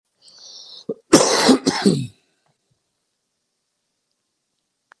Dave,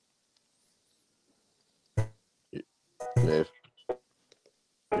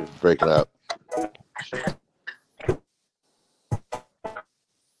 you're breaking up.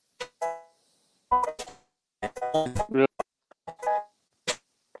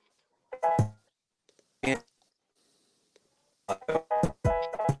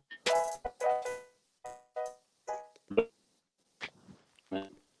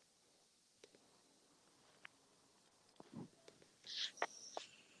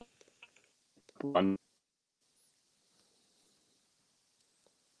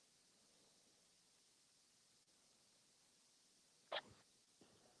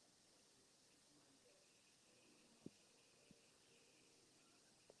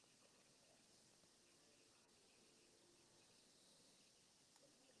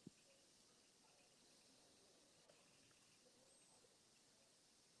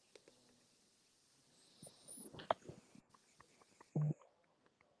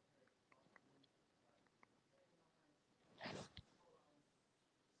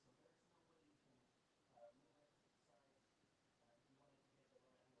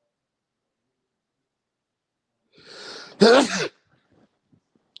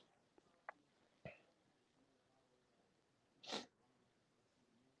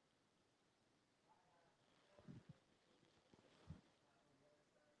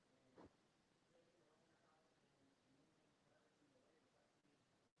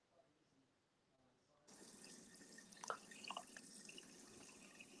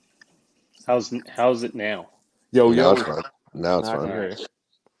 How's it now? Now it's fine. Now it's I can fine. hear you.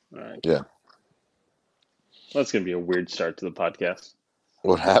 All right. Yeah. That's gonna be a weird start to the podcast.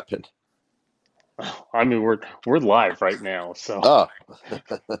 What happened? I mean, we're live right now, so Oh.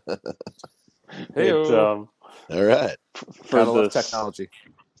 Hey-o. All right. for Gotta love the technology.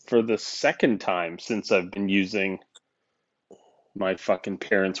 for the second time since I've been using my fucking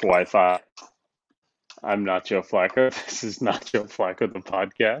parents' Wi-Fi. I'm not Joe Flacco. This is not Joe Flacco, the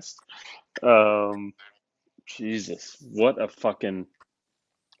podcast. Jesus, what a fucking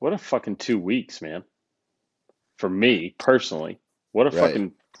 2 weeks, man. For me personally, what a Right.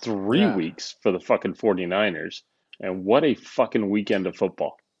 fucking 3 weeks for the fucking 49ers, and what a fucking weekend of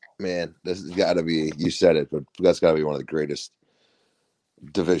football. Man, this has got to be, you said it, but that's got to be one of the greatest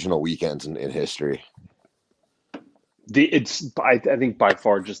divisional weekends in history. I think by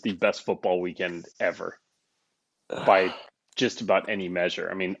far just the best football weekend ever by just about any measure.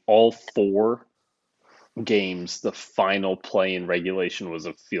 I mean, all 4 games, the final play in regulation was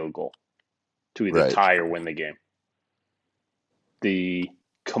a field goal to either tie or win the game. The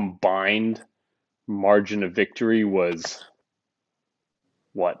combined margin of victory was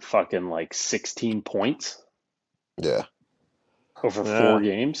what, fucking like 16 points? Yeah. Over 4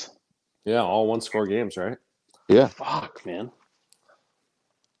 games? Yeah, all one-score games, right? Yeah. Fuck, man.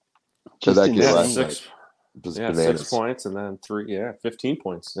 So that kid last six, night was yeah, bananas. 6 points and then 15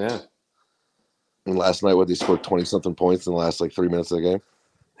 points. Yeah. And last night, they scored 20-something points in the last, 3 minutes of the game?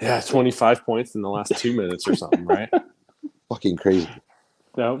 Yeah, 25 points in the last 2 minutes or something, right? Fucking crazy.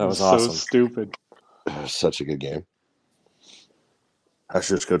 That was so awesome. stupid. It was such a good game. That's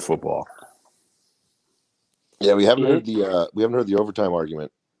just good football. Yeah, we haven't heard the overtime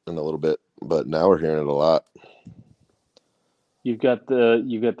argument in a little bit, but now we're hearing it a lot. You've got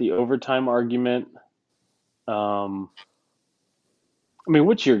the overtime argument. I mean,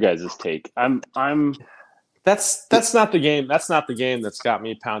 what's your guys' take? That's not the game. That's not the game that's got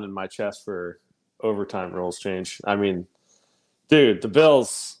me pounding my chest for overtime rules change. I mean, dude, the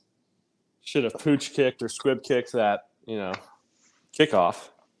Bills should have pooch kicked or squib kicked that, kickoff.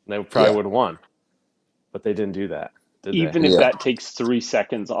 And they probably would have won. But they didn't do that. Even if that takes 3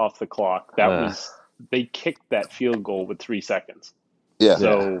 seconds off the clock, they kicked that field goal with 3 seconds. Yeah.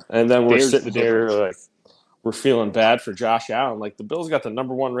 So and then we're sitting here like we're feeling bad for Josh Allen. Like the Bills got the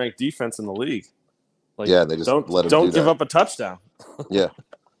number 1 ranked defense in the league. Like, they just don't give up a touchdown. Yeah.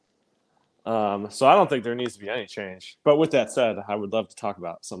 So I don't think there needs to be any change. But with that said, I would love to talk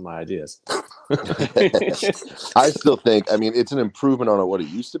about some of my ideas. I still think, it's an improvement on what it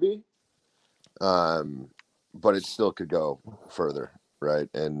used to be. But it still could go further, right?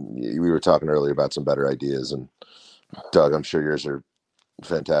 And we were talking earlier about some better ideas, and Doug, I'm sure yours are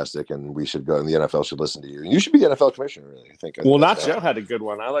fantastic, and we should go, and the NFL should listen to you. You should be NFL commissioner, really. I think Nacho had a good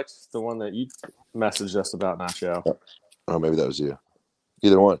one. I liked the one that you messaged us about, Nacho. Oh, maybe that was you.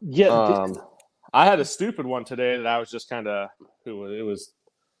 Either one. Yeah. I had a stupid one today that I was just kind of – it was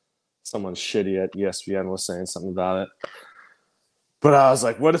someone shitty at ESPN was saying something about it. But I was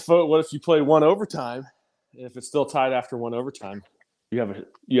like, what if you play one overtime? If it's still tied after one overtime, you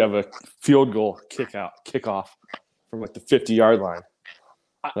have a field goal kickoff from like the 50-yard line.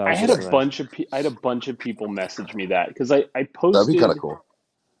 I had a bunch of people message me that because I That'd posted be kind of cool.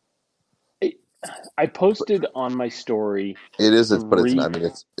 I posted on my story. But it's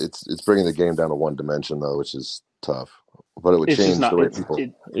bringing the game down to one dimension though, which is tough. But it would change the way people.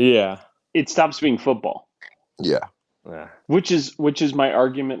 It stops being football. Yeah. Which is my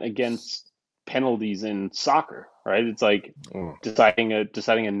argument against penalties in soccer, right? It's like deciding a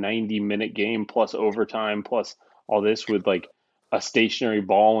 90-minute game plus overtime plus all this with like a stationary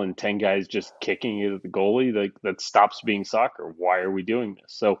ball and 10 guys just kicking it at the goalie. Like that stops being soccer. Why are we doing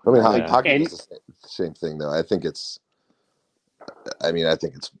this? So I mean, hockey is the same thing though. I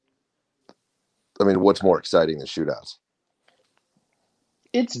mean, what's more exciting than shootouts?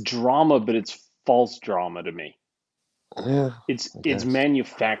 It's drama, but it's false drama to me. Yeah, it's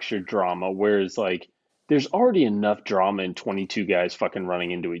manufactured drama, whereas like there's already enough drama in 22 guys fucking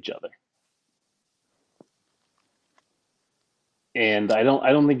running into each other. And I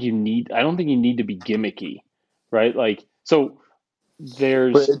don't think you need to be gimmicky, right? Like so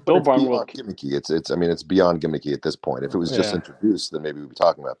there's Bill Barnwell gimmicky. It's beyond gimmicky at this point. If it was just introduced, then maybe we'd be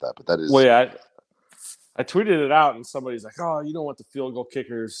talking about that. But that is I tweeted it out and somebody's like, "Oh, you don't want the field goal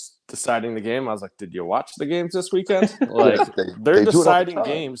kickers deciding the game." I was like, "Did you watch the games this weekend?" Like they're deciding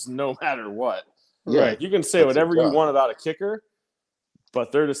games no matter what. Yeah, right. You can say whatever you want about a kicker,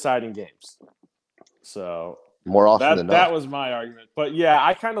 but they're deciding games. So more often than not. That was my argument. But yeah,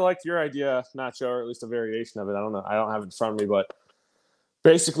 I kind of liked your idea, Nacho, or at least a variation of it. I don't know. I don't have it in front of me, but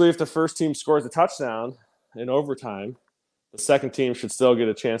basically if the first team scores a touchdown in overtime, the second team should still get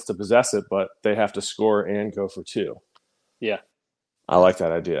a chance to possess it, but they have to score and go for two. Yeah. I like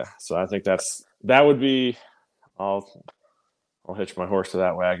that idea. So I think that would be I'll hitch my horse to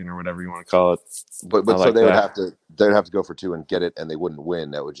that wagon or whatever you want to call it. But so they'd have to go for two and get it, and they wouldn't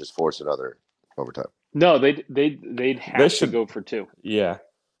win. That would just force another overtime. No, they'd have to go for two. Yeah.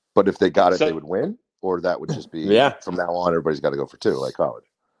 But if they got it, they would win, or that would just be from now on everybody's got to go for two, like college.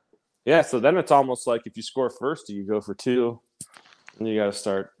 Yeah, so then it's almost like if you score first, you go for two, and you got to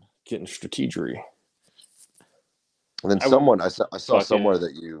start getting strategery. And then I saw somewhere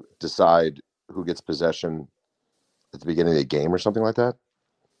that you decide who gets possession at the beginning of the game or something like that.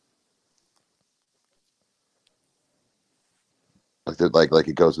 Like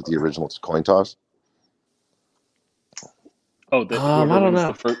it goes with the original coin toss. Oh,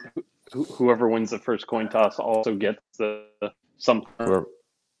 whoever wins the first coin toss also gets the something.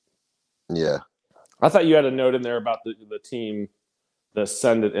 Yeah. I thought you had a note in there about the team that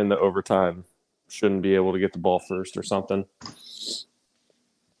send it in the overtime shouldn't be able to get the ball first or something.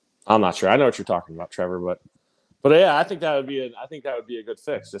 I'm not sure. I know what you're talking about, Trevor, but yeah, I think that would be a good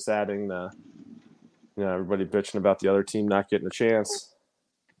fix. Just adding everybody bitching about the other team not getting a chance.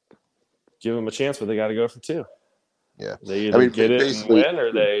 Give them a chance, but they got to go for two. Yeah. They either get it and win,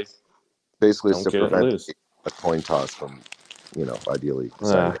 or they basically don't to get prevent it and lose. A coin toss from, ideally.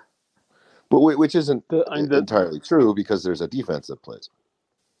 But which isn't entirely true because there's a defense that plays.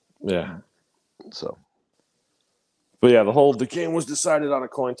 Yeah. So. But yeah, the game was decided on a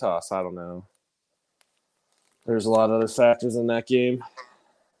coin toss. I don't know. There's a lot of other factors in that game.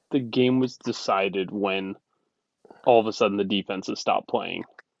 The game was decided when all of a sudden the defenses stopped playing,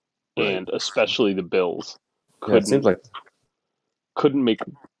 and especially the Bills couldn't make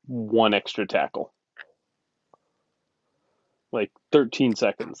one extra tackle. Like 13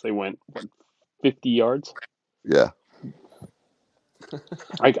 seconds, they went 50 yards. Yeah.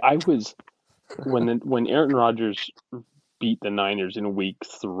 I was when Aaron Rodgers beat the Niners in week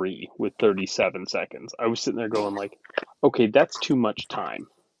 3 with 37 seconds. I was sitting there going like, okay, that's too much time.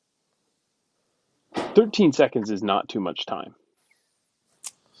 13 seconds is not too much time.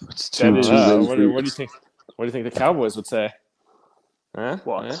 It's too what do you think? What do you think the Cowboys would say? Huh?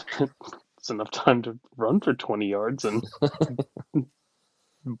 Well, it's enough time to run for 20 yards and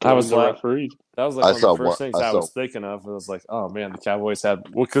that was the referee. That was like one of the first things I was thinking of. It was like, oh man, the Cowboys had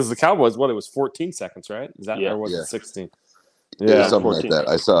because the Cowboys it was 14 seconds, right? Is that or was it 16? Yeah, something 14. Like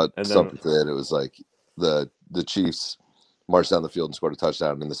that. I saw something that it was like the Chiefs marched down the field and scored a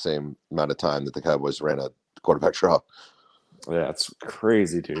touchdown in the same amount of time that the Cowboys ran a quarterback draw. Yeah, it's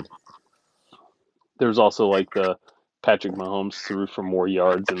crazy, dude. There's also like the Patrick Mahomes threw for more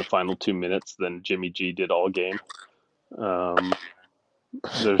yards in the final 2 minutes than Jimmy G did all game.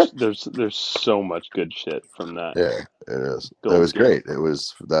 There's so much good shit from that. Yeah, it is. It was great.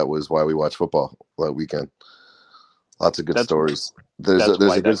 That was why we watched football that weekend. Lots of good stories.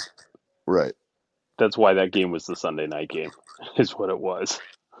 Right. That's why that game was the Sunday night game, is what it was.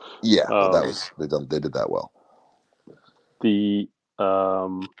 Yeah, they did that well. The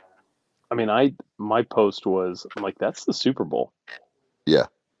I mean, my post was, I'm like, that's the Super Bowl. Yeah.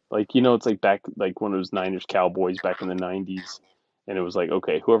 Like, it's like back, like when it was Niners Cowboys back in the 90s, and it was like,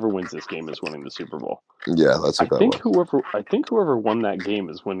 okay, whoever wins this game is winning the Super Bowl. Yeah, that's what that was. I think whoever won that game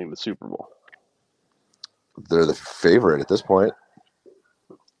is winning the Super Bowl. They're the favorite at this point.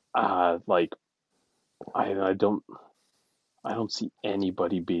 Like, I don't see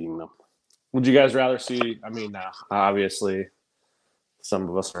anybody beating them. Would you guys rather see? I mean, obviously, some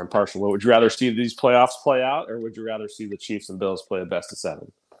of us are impartial. But would you rather see these playoffs play out, or would you rather see the Chiefs and Bills play a best of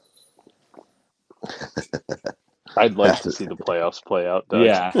 7? I'd like to see the playoffs play out, Doug.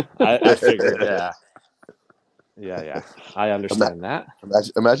 Yeah, I figured. Yeah. I understand that.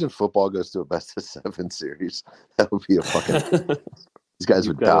 Imagine football goes to a best of 7 series. That would be a fucking. These guys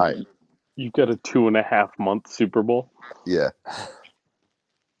would die. You've got a 2.5 month Super Bowl. Yeah,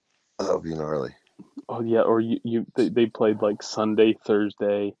 that would be gnarly. Oh yeah, or they played like Sunday,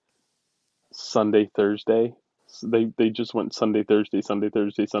 Thursday. So they just went Sunday, Thursday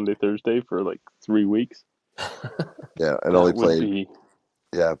for like 3 weeks. Yeah, and only played.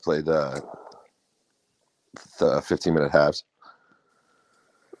 Yeah, played the 15-minute halves.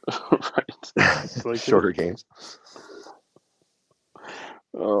 Right. Like Shorter games.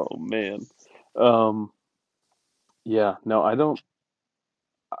 Oh man. Yeah. No, I don't.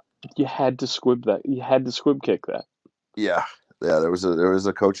 You had to squib that. You had to squib kick that. Yeah. There was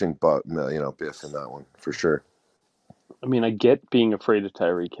a coaching biff in that one for sure. I mean, I get being afraid of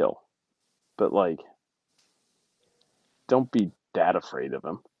Tyreek Hill, but like, don't be that afraid of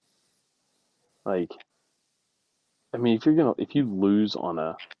him. Like, I mean, if you lose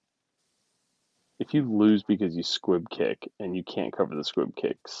because you squib kick and you can't cover the squib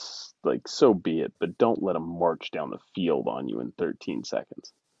kicks, like, so be it. But don't let them march down the field on you in 13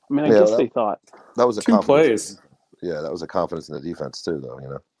 seconds. I mean, I guess they thought that was a 2 plays. Yeah, that was a confidence in the defense too, though.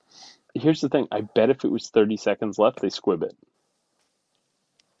 Here's the thing: I bet if it was 30 seconds left, they squib it.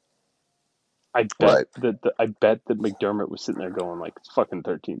 I bet that McDermott was sitting there going like, "It's fucking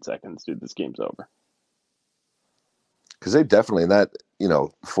 13 seconds, dude. This game's over." Because they definitely in that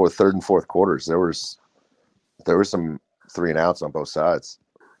for third and fourth quarters there was some 3 and outs on both sides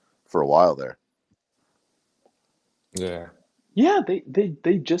for a while there. Yeah. Yeah,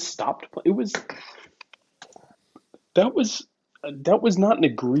 they just stopped. It was that was not an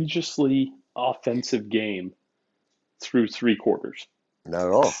egregiously offensive game through 3 quarters. Not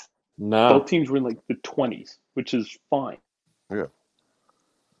at all. No. Both teams were in like the 20s, which is fine. Yeah.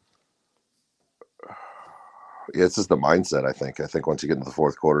 Yeah, it's just the mindset, I think. I think once you get into the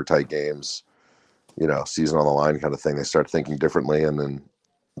fourth quarter, tight games, season on the line kind of thing, they start thinking differently. And then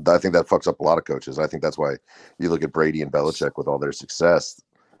I think that fucks up a lot of coaches. I think that's why you look at Brady and Belichick with all their success.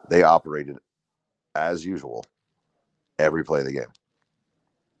 They operated as usual every play of the game.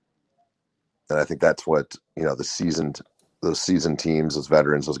 And I think that's what, those seasoned teams, those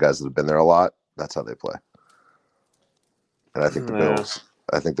veterans, those guys that have been there a lot, that's how they play. And I think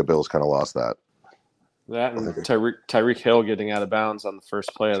the Bills kind of lost that. That and Tyreek Hill getting out of bounds on the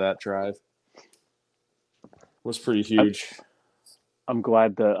first play of that drive was pretty huge. I'm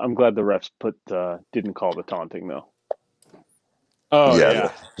glad the refs didn't call the taunting though. Oh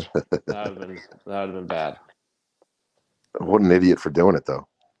yeah. That would have been bad. What an idiot for doing it though.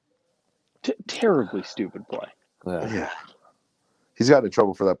 Terribly stupid play. Yeah. He's gotten in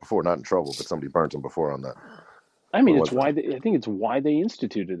trouble for that before. Not in trouble, but somebody burnt him before on that. I mean, I think it's why they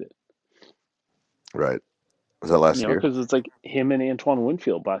instituted it. Right. Was that last year? Because it's like him and Antoine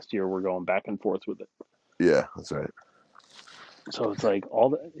Winfield last year were going back and forth with it. Yeah, that's right. So it's like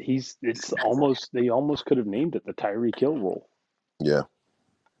they almost could have named it the Tyreek Hill rule. Yeah.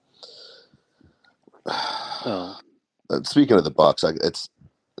 Oh. Speaking of the Bucks,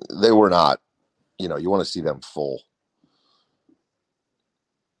 they were not. You want to see them full.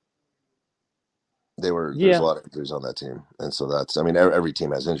 There's a lot of injuries on that team, and so every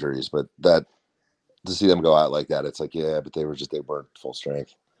team has injuries, but that to see them go out like that, it's like but they weren't full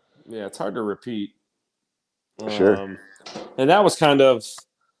strength. Yeah, it's hard to repeat. Sure. And that was kind of.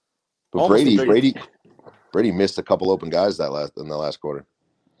 But Brady missed a couple open guys in the last quarter.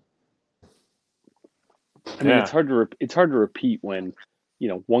 I mean, it's hard to repeat when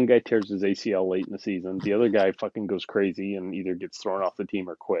one guy tears his ACL late in the season, the other guy fucking goes crazy and either gets thrown off the team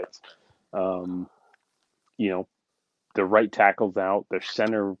or quits. The right tackle's out, their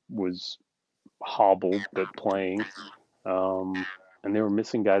center was hobbled but playing, and they were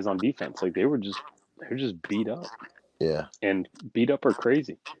missing guys on defense. Like they were just beat up. Yeah, and beat up or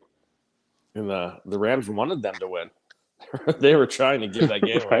crazy. And the Rams wanted them to win. They were trying to give that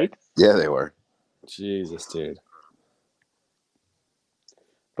game away. Right? Yeah, they were. Jesus, dude.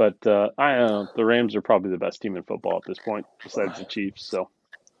 But I don't know. The Rams are probably the best team in football at this point, besides the Chiefs. So,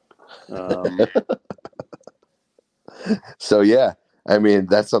 So yeah, I mean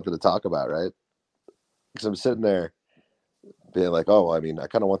that's something to talk about, right? Because I'm sitting there being like, oh, I mean, I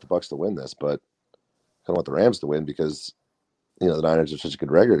kind of want the Bucks to win this, but I kind of want the Rams to win because the Niners are such a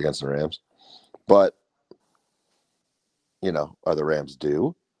good record against the Rams. But are the Rams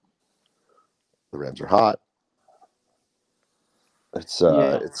due? The Rams are hot. It's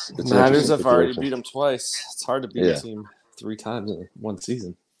yeah. it's an Niners interesting have already situation. beat them twice. It's hard to beat a Yeah, team 3 times in one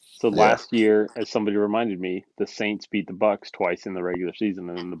season. So yeah, last year, as somebody reminded me, the Saints beat the Bucks twice in the regular season,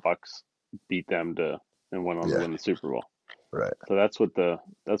 and then the Bucks beat them and went on to yeah, win the Super Bowl. right. So that's what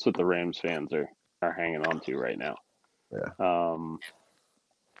the Rams fans are hanging on to right now. Yeah,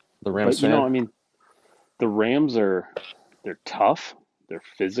 The But Rams fan. I mean, the Rams they're tough, they're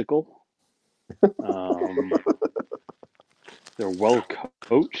physical, um, they're well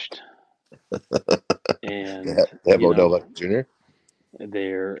coached, they and have Odell Jr.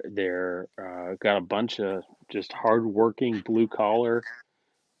 they're got a bunch of just hardworking blue collar,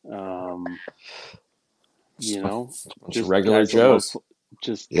 um, Bunch of just regular guys that love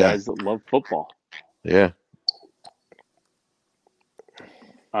Joes. Yeah, football. yeah,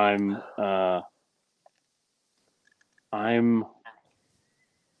 I'm uh, I'm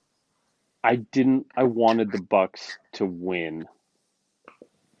I wanted the Bucks to win.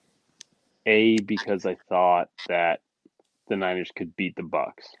 Because I thought that the Niners could beat the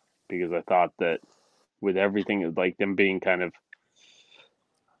Bucks, because I thought that with everything, like them being kind of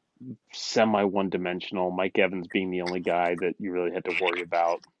semi one dimensional, Mike Evans being the only guy that you really had to worry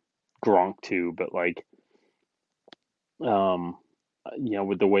about, Gronk too, but like um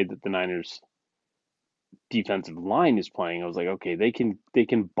with the way that the Niners defensive line is playing, I was like, okay, they can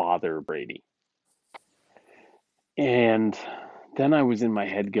bother Brady. And then I was in my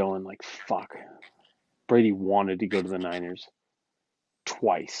head going like, fuck. Brady wanted to go to the Niners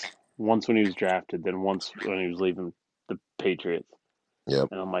twice. Once when he was drafted, then once when he was leaving the Patriots. yep,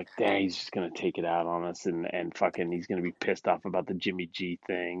 And I'm like, dang, he's just gonna take it out on us, and fucking, he's gonna be pissed off about the Jimmy G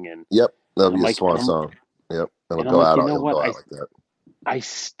thing, yep. That'll and I'm be a like, swan song. Yep, and I'm like, you know It'll what? go out like that. I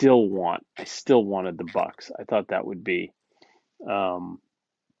still wanted the Bucks. Um, I thought that would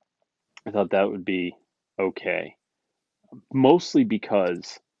be okay, mostly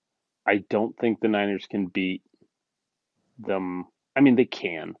because I don't think the Niners can beat them. I mean, they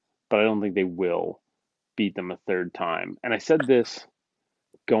can, but I don't think they will beat them a third time. And I said this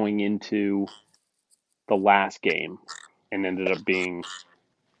going into the last game, and ended up being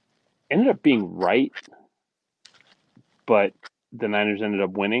right, but the Niners ended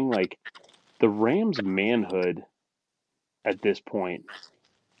up winning. Like, the Rams' manhood at this point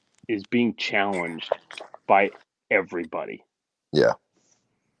is being challenged by everybody. Yeah,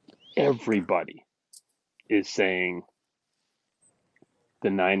 Everybody is saying the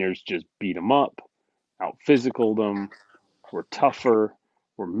Niners just beat them up, out physical them, we're tougher,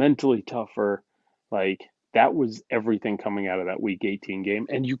 we're mentally tougher. Like, that was everything coming out of that Week 18 game,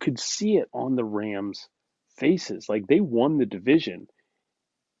 and you could see it on the Rams' faces. Like, they won the division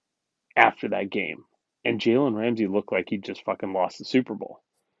after that game, and Jalen Ramsey looked like he just fucking lost the Super Bowl.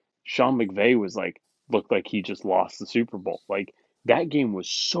 Sean McVay looked like he just lost the Super Bowl. Like, that game was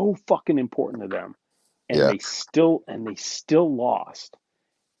so fucking important to them, and yeah. they still lost.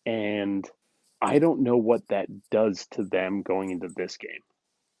 And I don't know what that does to them going into this game.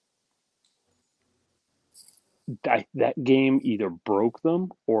 That game either broke them,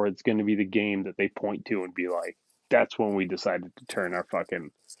 or it's going to be the game that they point to and be like, that's when we decided to turn our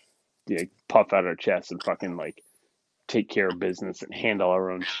fucking, puff out our chest and fucking, like, take care of business and handle our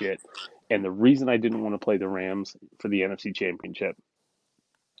own shit. And the reason I didn't want to play the Rams for the NFC Championship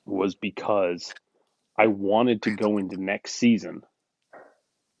was because I wanted to go into next season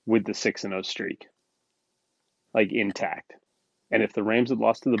with the 6-0 streak, like, intact. And if the Rams had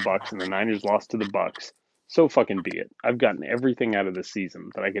lost to the Bucks and the Niners lost to the Bucks, so fucking be it. I've gotten everything out of this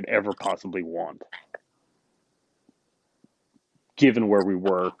season that I could ever possibly want, given where we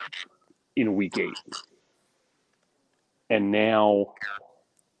were in Week 8. And now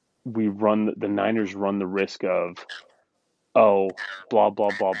the Niners run the risk of, oh, blah, blah,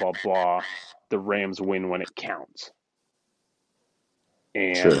 blah, blah, blah. The Rams win when it counts.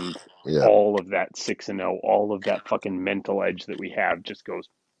 Sure. And Yeah, all of that 6-0, all of that fucking mental edge that we have just goes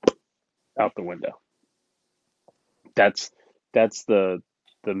out the window. That's the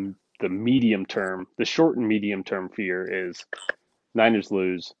medium term, the short and medium term fear is Niners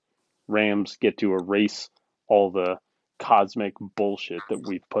lose, Rams get to erase all the cosmic bullshit that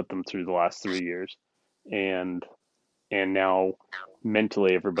we've put them through the last 3 years, and and now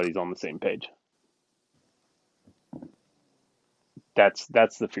mentally everybody's on the same page. That's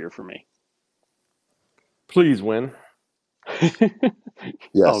the fear for me. Please win. Yes,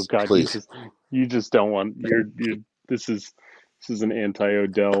 Oh God, please. you just don't want this is an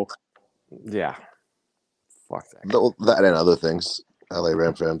anti-Odell. Yeah. Fuck that. That and other things. LA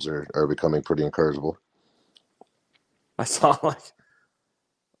Rams fans are becoming pretty incorrigible. I saw what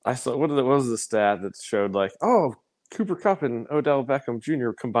was the stat that showed like, oh, Cooper Kupp and Odell Beckham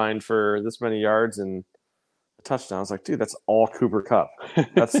Jr. combined for this many yards and a touchdown. I was like, dude, that's all Cooper Kupp.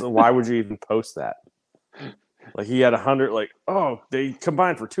 Why would you even post that? Like he had 100. Like, oh, they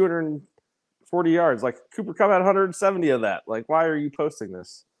combined for 240 yards. Like Cooper Kupp had 170 of that. Like, why are you posting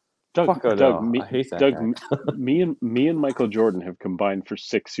this? Fuck Odell. I hate that guy. me and Michael Jordan have combined for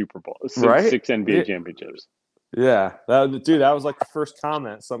 6 Super Bowls, Right? 6 NBA championships. Yeah, that was like the first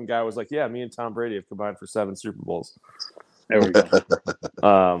comment. Some guy was like, "Yeah, me and Tom Brady have combined for 7 Super Bowls." There we go.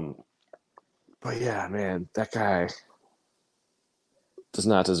 But yeah, man, that guy does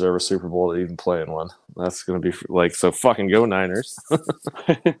not deserve a Super Bowl to even play in one. That's gonna be like, so fucking go Niners.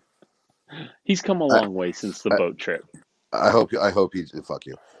 He's come a long way since the boat trip. I hope he fuck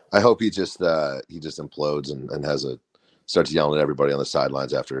you. I hope he just implodes and starts yelling at everybody on the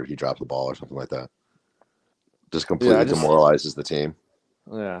sidelines after he dropped the ball or something like that. Just completely demoralizes the team.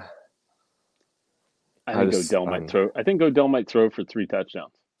 Yeah. I think Odell might throw for 3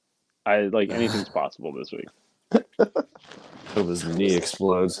 touchdowns. Anything's possible this week. Hope his knee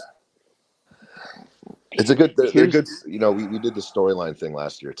explodes. It's a good. They're good. You know, we did the storyline thing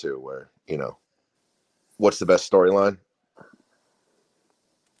last year too, where what's the best storyline?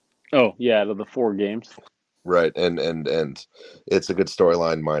 Oh yeah, out of the 4 games. Right, and it's a good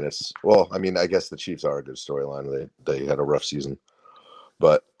storyline minus. Well, I mean, I guess the Chiefs are a good storyline. They had a rough season,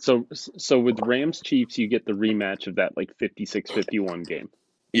 but so with Rams Chiefs, you get the rematch of that 56-51 game.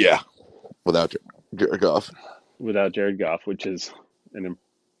 Yeah, without Jared Goff. Without Jared Goff, which is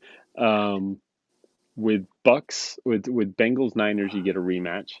with Bucks with Bengals Niners, you get a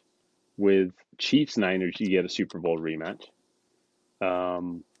rematch. With Chiefs Niners, you get a Super Bowl rematch.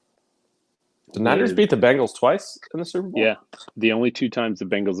 The Niners beat the Bengals twice in the Super Bowl? Yeah. The only 2 times the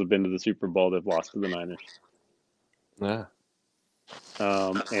Bengals have been to the Super Bowl, they've lost to the Niners. Yeah.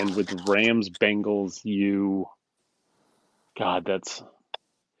 And with Rams Bengals,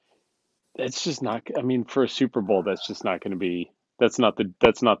 that's just not, I mean, for a Super Bowl, that's just not going to be,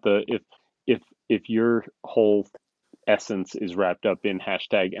 if your whole essence is wrapped up in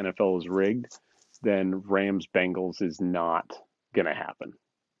hashtag NFL is rigged, then Rams Bengals is not going to happen.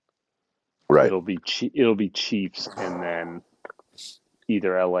 Right. It'll be Chiefs and then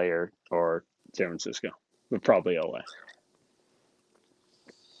either LA or San Francisco, but probably LA.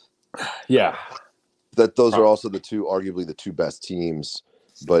 Yeah. Those are also arguably the 2 best teams,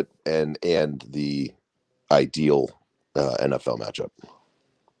 but and the ideal NFL matchup.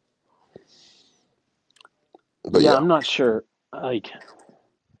 But I'm not sure. Again,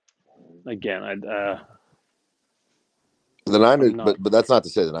 the Niners, but that's not to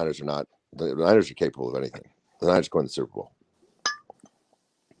say the Niners are not. The Niners are capable of anything. The Niners are going to the Super Bowl.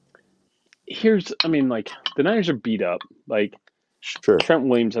 The Niners are beat up. Sure. Trent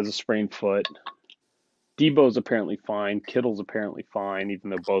Williams has a sprained foot. Debo's apparently fine. Kittle's apparently fine, even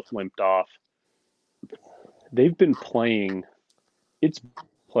though both limped off. They've been playing. It's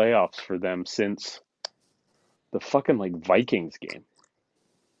playoffs for them since the fucking Vikings game.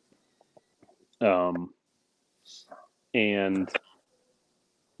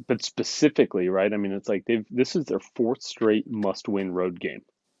 But specifically, right? I mean, it's this is their 4th straight must-win road game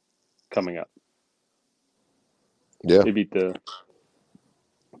coming up. Yeah. They beat the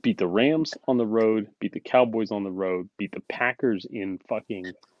Rams on the road, beat the Cowboys on the road, beat the Packers in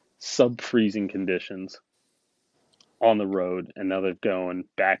fucking sub-freezing conditions on the road, and now they're going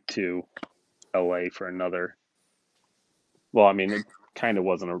back to LA for another. Well, I mean, it kind of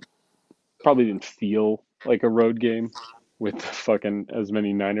probably didn't feel like a road game with fucking as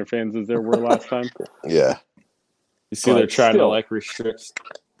many Niner fans as there were last time. Yeah. You see, they're trying to restrict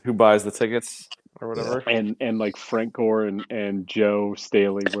who buys the tickets or whatever. Yeah. And Frank Gore and Joe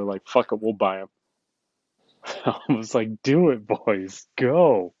Staley were like, fuck it, we'll buy them. I was like, do it, boys,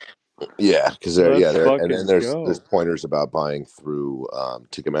 go. Yeah, because there's pointers about buying through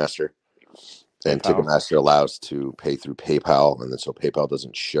Ticketmaster, and Ticketmaster allows to pay through PayPal, and then so PayPal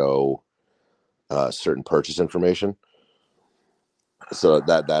doesn't show certain purchase information, so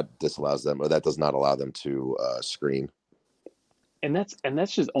that disallows them, or that does not allow them to screen. And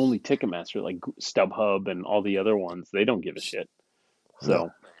that's just only Ticketmaster, StubHub and all the other ones. They don't give a shit.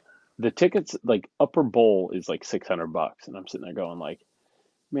 So the tickets, like Upper Bowl is like $600, and I'm sitting there going like,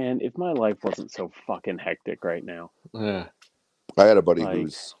 man, if my life wasn't so fucking hectic right now, Yeah. I had a buddy like,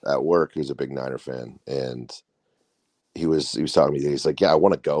 who's at work who's a big Niner fan, and he was talking to me. He's like, "Yeah, I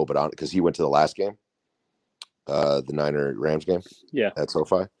want to go, but because he went to the last game, the Niner Rams game yeah, at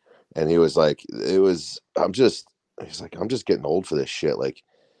SoFi, and he was like, he's like, I'm just getting old for this shit. Like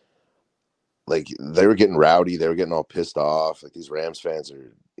they were getting rowdy, they were getting all pissed off. Like these Rams fans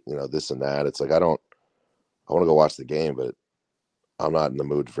are, this and that. It's like I want to go watch the game, but I'm not in the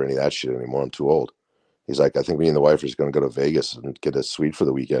mood for any of that shit anymore. I'm too old." He's like, I think me and the wife are just going to go to Vegas and get a suite for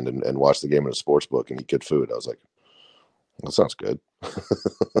the weekend and watch the game in a sports book and eat good food. I was like, that sounds good.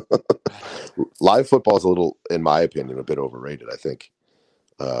 Live football is a little, in my opinion, a bit overrated. I think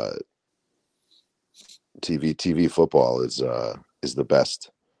TV football is the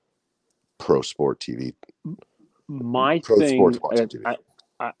best pro sport TV. my Pro thing, sports watching TV.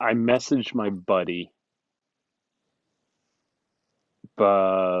 I messaged my buddy,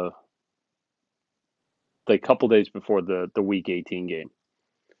 like a couple days before the Week 18 game,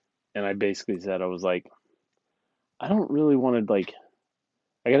 and I basically said, I was like, I don't really want to, like,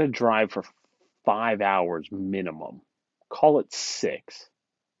 I got to drive for 5 hours minimum. Call it 6.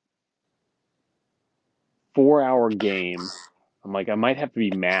 4-hour game. I'm like, I might have to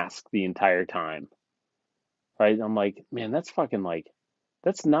be masked the entire time. Right? I'm like, man, that's fucking like,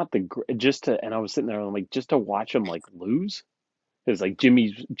 that's not just to, and I was sitting there, I'm like, just to watch him like lose. Because like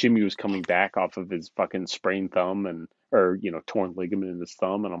Jimmy was coming back off of his fucking sprained thumb or torn ligament in his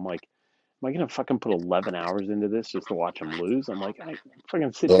thumb, and I'm like, am I gonna fucking put 11 hours into this just to watch him lose? I'm like, I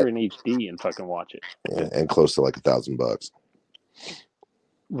fucking sit Yeah, here in HD and fucking watch it. yeah, and close to like $1,000.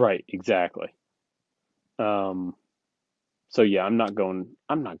 Right, exactly. So yeah, I'm not going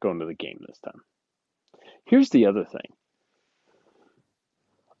to the game this time. Here's the other thing.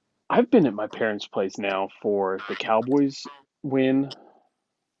 I've been at my parents' place now for the Cowboys win,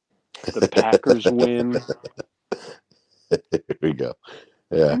 the Packers win. Here we go.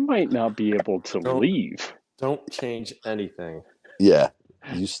 I Yeah, might not be able to Don't leave. don't change anything. yeah.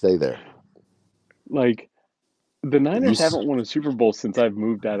 You stay there. Like, the You Niners s- haven't won a Super Bowl since I've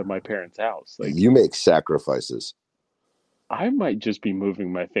moved out of my parents' house. Like, you make sacrifices. I might just be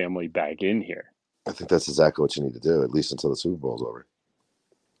moving my family back in here. I think that's exactly what you need to do, at least until the Super Bowl's over.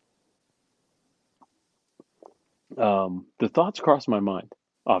 The thoughts cross my mind,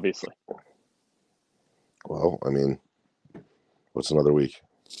 obviously. Well, I mean, what's another week?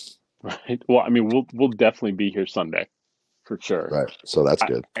 Right? Well, I mean, we'll definitely be here Sunday for sure. Right. So that's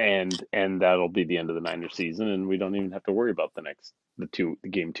good. And that'll be the end of the Niners season, and we don't even have to worry about the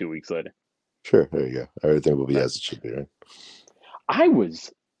game 2 weeks later. Sure. There you go. Everything will be Right. as it should be, right? I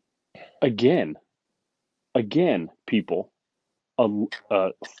was again, people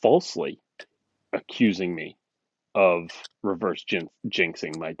falsely accusing me of reverse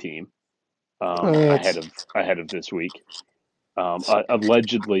jinxing my team ahead of this week.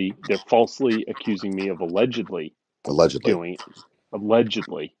 Allegedly, they're falsely accusing me of allegedly Allegedly. doing it.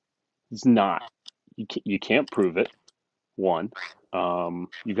 Allegedly, it's not. You can't prove it. One,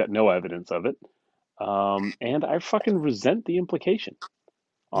 you've got no evidence of it, and I fucking resent the implication.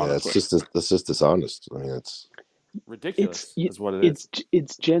 Honestly, Yeah, it's just dishonest. I mean, it's Ridiculous is what it is.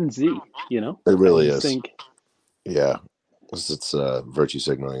 it's Gen Z, you know. It really I just is. think Yeah, it's virtue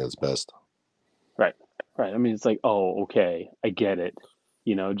signaling at its best. right. I mean, it's like, oh, okay, I get it.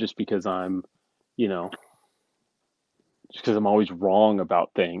 Just because I'm, just because I'm always wrong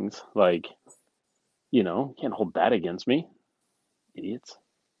about things, like, you can't hold that against me, idiots.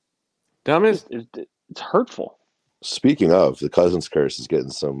 Dummies. It's hurtful. Speaking of, the Cousins curse is getting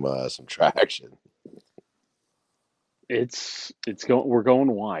some traction. We're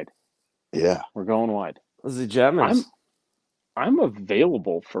going wide. Yeah, We're going wide. This is the Gemins. I'm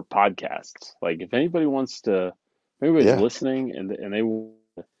available for podcasts. Like, if anybody's Yeah. listening and they will,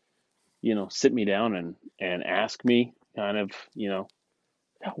 sit me down and ask me kind of,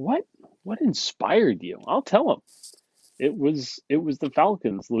 what inspired you? I'll tell them. It was the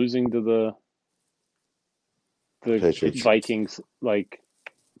Falcons losing to the Patriots. Vikings like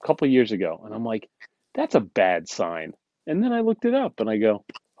a couple of years ago, and I'm like, that's a bad sign. And then I looked it up and I go,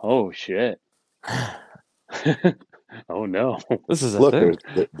 oh shit. Oh no. This is a Look, thing.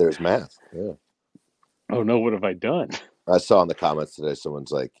 there's math. Yeah. Oh no, what have I done? I saw in the comments today,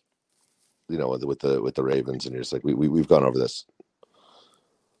 someone's like, with the Ravens, and you're just like, we've gone over this.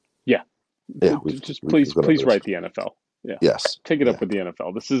 Yeah. Yeah. Please write the NFL. Yeah. Yes. Take it up with the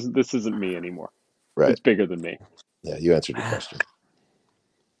NFL. This isn't me anymore. Right. It's bigger than me. Yeah, you answered your question.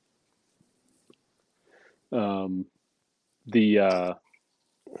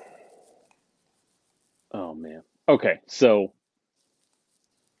 Oh man. Okay, so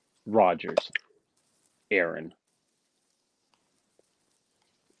Rodgers, Aaron,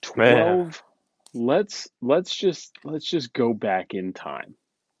 Man. 12. Let's just go back in time.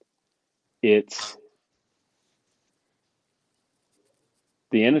 It's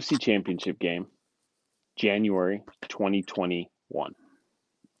the NFC Championship game, January 2021.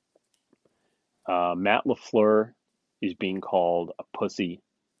 Matt LaFleur is being called a pussy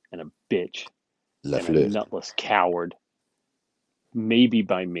and a bitch and a Lafleur. nutless coward, maybe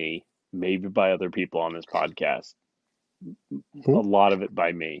by me, maybe by other people on this podcast, a Hmm? lot of it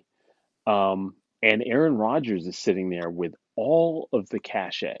by me. And Aaron Rodgers is sitting there with all of the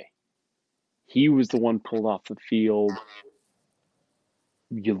cachet. He was the one pulled off the field.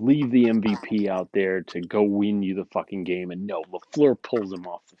 You leave the MVP out there to go win you the fucking game, and no, LaFleur pulls him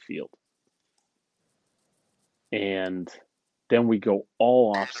off the field. And then we go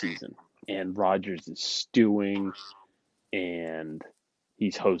all off season, and Rodgers is stewing, and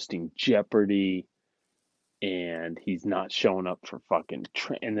he's hosting Jeopardy, and he's not showing up for fucking.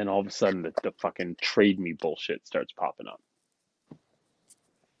 And then all of a sudden, the fucking trade me bullshit starts popping up,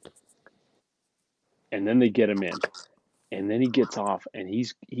 and then they get him in, and then he gets off, and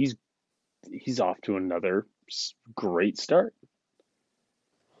he's off to another great start.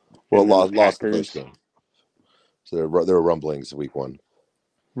 Well, And then the lost the first Packers. game. So there were rumblings week one.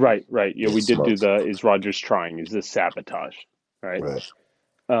 Right. Yeah, Get we did do smoked. the is Rodgers trying? Is this sabotage? Right. Right.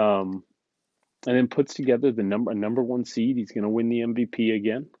 Um, and then puts together the number one seed. He's going to win the MVP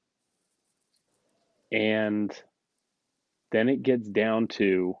again. And then it gets down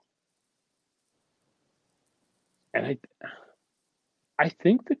to, and I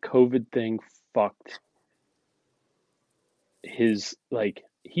think the COVID thing fucked his, like,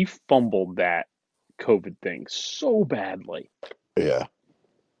 he fumbled that COVID thing so badly. Yeah.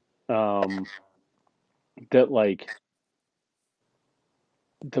 That, like,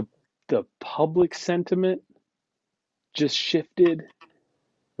 the public sentiment just shifted,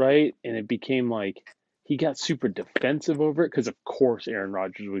 right? And it became like he got super defensive over it because, of course, Aaron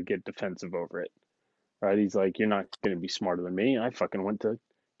Rodgers would get defensive over it, right? He's like, "You're not going to be smarter than me. I fucking went to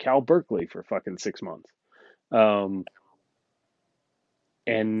Cal Berkeley for fucking 6 months." Um,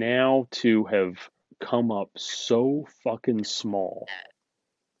 and now to have come up so fucking small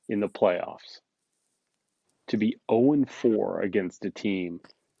in the playoffs, to be 0-4 against a team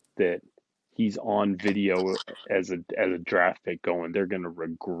that he's on video as a draft pick going, they're going to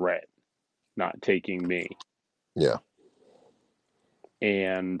regret not taking me. Yeah.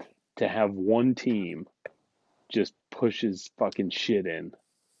 And to have one team just push his fucking shit in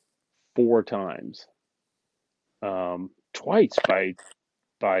 4 times, twice by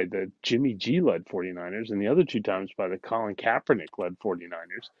the Jimmy G led 49ers, and the other 2 times by the Colin Kaepernick led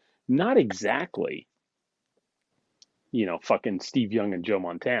 49ers. Not exactly, fucking Steve Young and Joe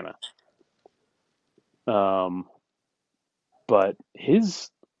Montana. But this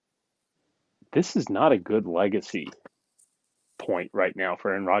is not a good legacy point right now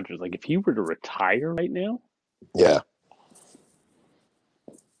for Aaron Rodgers. Like, if he were to retire right now, Yeah.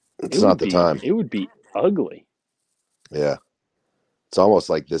 It's not the time. it would be ugly. Yeah. It's almost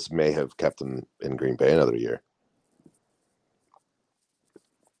like this may have kept him in Green Bay another year.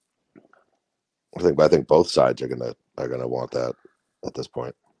 I think both sides are gonna want that at this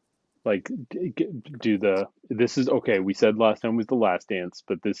point. Like, this is okay. We said last time was the last dance,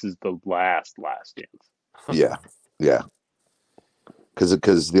 but this is the last dance. Yeah.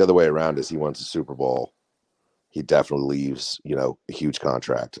 Because the other way around is he wins a Super Bowl, he definitely leaves, a huge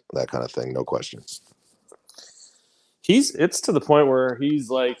contract, that kind of thing, no question. It's to the point where he's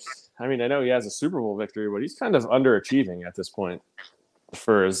like, I mean, I know he has a Super Bowl victory, but he's kind of underachieving at this point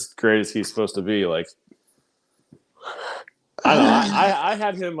for as great as he's supposed to be. Like, I don't know. I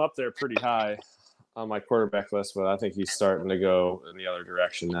had him up there pretty high on my quarterback list, but I think he's starting to go in the other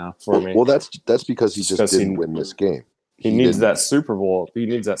direction now for me. Well, that's because he just didn't win this game. He needs that Super Bowl. He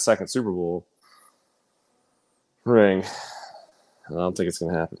needs that second Super Bowl ring. I don't think it's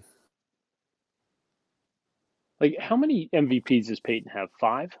going to happen. Like, how many MVPs does Peyton have?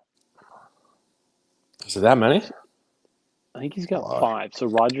 5? Is it that many? I think he's got 5. So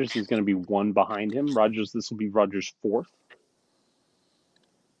Rodgers is going to be 1 behind him. This will be Rodgers' 4th.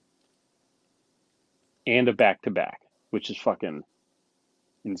 And a back-to-back, which is fucking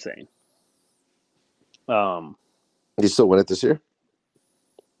insane. He still win it this year?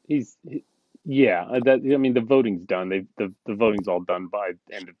 The voting's done. The voting's all done by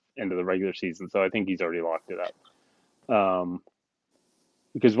end of the regular season, so I think he's already locked it up.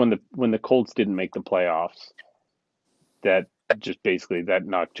 Because when the Colts didn't make the playoffs, that just basically that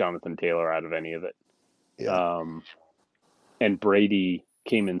knocked Jonathan Taylor out of any of it. Yeah. And Brady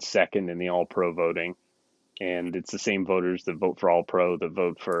came in second in the All-Pro voting, and it's the same voters that vote for All-Pro that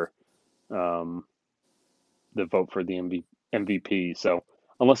vote for um, the MVP. So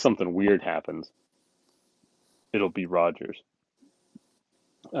unless something weird happens, it'll be Rodgers.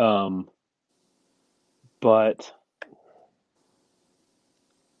 But I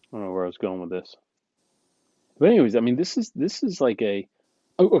don't know where I was going with this. But anyways, I mean, this is like a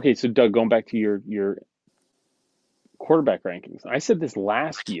okay. So Doug, going back to your quarterback rankings, I said this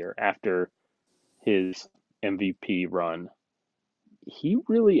last year after his MVP run. He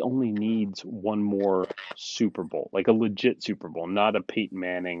really only needs one more Super Bowl, like a legit Super Bowl, not a Peyton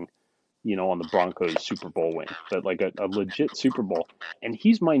Manning, on the Broncos Super Bowl win, but like a legit Super Bowl. And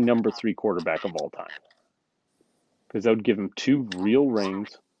he's my number 3 quarterback of all time because that would give him 2 real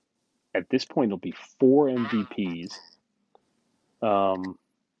rings. At this point, it'll be 4 MVPs.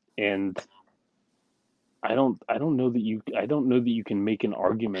 And I don't know that you can make an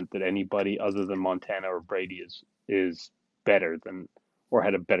argument that anybody other than Montana or Brady is better than or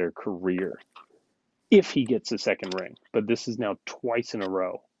had a better career if he gets a second ring. But this is now twice in a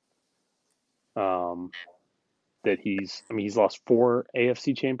row that he's lost 4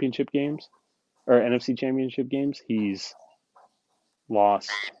 AFC championship games or NFC championship games. He's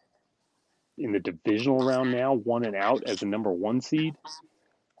lost in the divisional round now, 1 and out as a number 1 seed.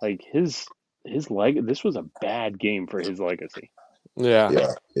 Like his this was a bad game for his legacy. Yeah.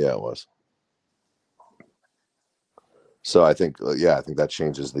 Yeah, it was. So I think that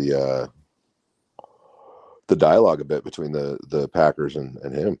changes the dialogue a bit between the Packers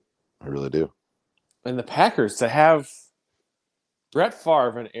and him. I really do. And the Packers to have Brett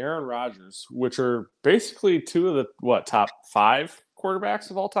Favre and Aaron Rodgers, which are basically 2 of the top 5 quarterbacks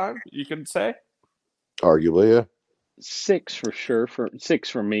of all time, you could say. Arguably, yeah. 6 for sure. 6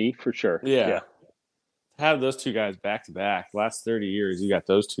 for me for sure. Yeah. Have those 2 guys back to back. Last 30 years, you got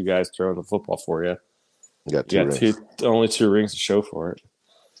those 2 guys throwing the football for you. You got 2 rings. Only 2 rings to show for it.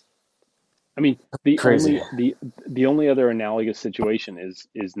 I mean, Crazy. the only other analogous situation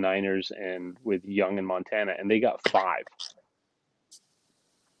is Niners and with Young and Montana, and they got 5.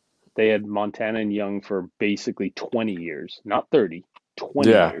 They had Montana and Young for basically 20 years, not 30, 20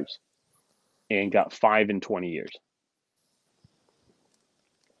 years, and got 5 in 20 years.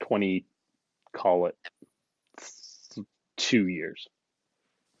 20, call it 2 years,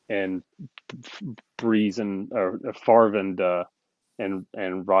 and Breeze and Favre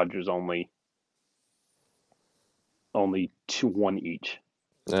and Rodgers only 1 each.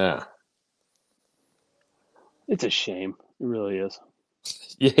 Yeah. It's a shame. It really is.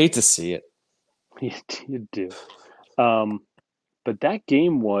 You hate to see it. You do. But that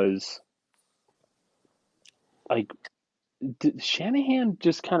game was like, did Shanahan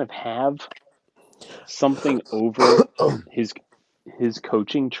just kind of have something over his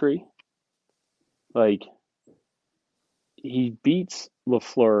coaching tree? Like, he beats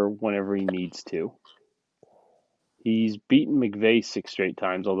LaFleur whenever he needs to. He's beaten McVay 6 straight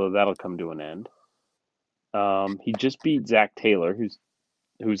times, although that'll come to an end. He just beat Zach Taylor, who's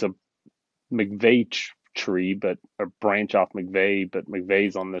a McVay tree, but a branch off McVay, but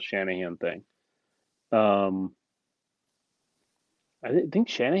McVay's on the Shanahan thing. I think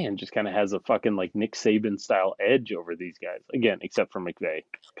Shanahan just kind of has a fucking like Nick Saban style edge over these guys. Again, except for McVay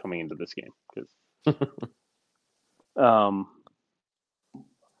coming into this game, because,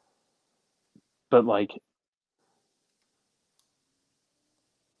 but like.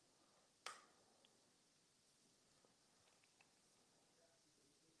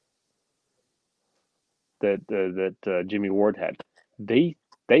 That Jimmy Ward had. They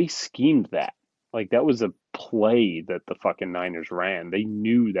schemed that. Like, that was a play that the fucking Niners ran. They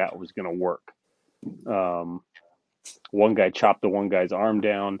knew that was going to work. One guy chopped the one guy's arm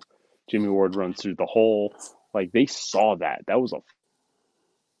down. Jimmy Ward runs through the hole. Like, they saw that. That was a.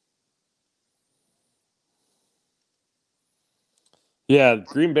 Yeah,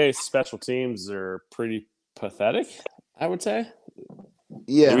 Green Bay's special teams are pretty pathetic, I would say.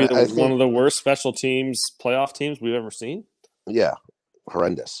 Yeah, maybe one of the worst special teams playoff teams we've ever seen. Yeah,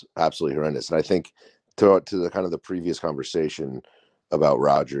 horrendous, absolutely horrendous. And I think to the kind of the previous conversation about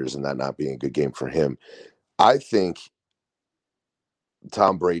Rodgers and that not being a good game for him, I think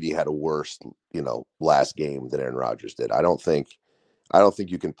Tom Brady had a worse, last game than Aaron Rodgers did. I don't think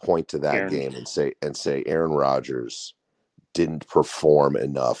you can point to that game and say Aaron Rodgers didn't perform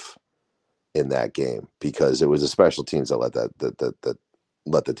enough in that game, because it was the special teams that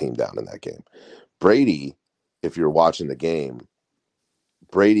let the team down in that game. Brady, if you're watching the game,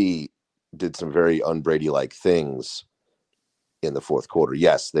 Brady did some very un-Brady-like things in the fourth quarter.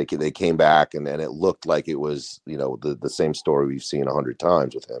 Yes, they came back, and it looked like it was, you know, the same story we've seen 100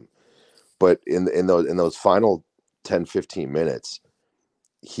 times with him. But in those final 10, 15 minutes,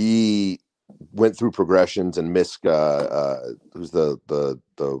 he went through progressions and missed who's the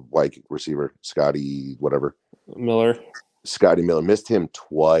white receiver, Scotty Miller. Scotty Miller missed him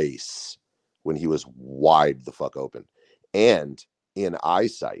twice when he was wide the fuck open and in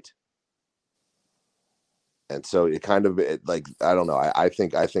eyesight. And so it kind of like, I don't know. I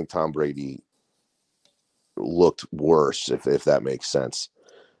think Tom Brady looked worse, if that makes sense,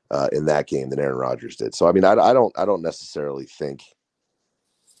 in that game than Aaron Rodgers did. So I mean, I don't necessarily think,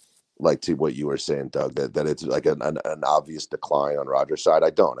 like to what you were saying, Doug, that it's like an obvious decline on Rodgers' side.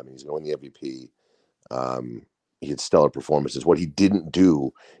 I don't. I mean, he's going to win the MVP. He had stellar performances. What he didn't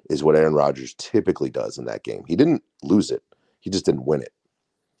do is what Aaron Rodgers typically does in that game. He didn't lose it. He just didn't win it.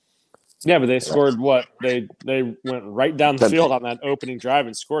 Yeah, but they scored what? They went right down the field on that opening drive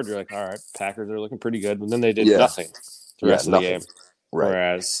and scored. You're like, all right, Packers are looking pretty good. But then they did nothing the rest of the game. Right.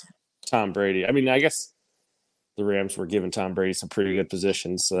 Whereas Tom Brady, I mean, I guess the Rams were giving Tom Brady some pretty good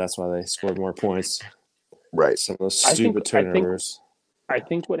positions, so that's why they scored more points. Right. Some of those stupid turnovers. I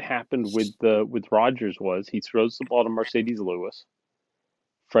think what happened with Rodgers was he throws the ball to Mercedes Lewis.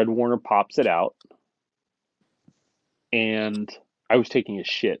 Fred Warner pops it out, and I was taking a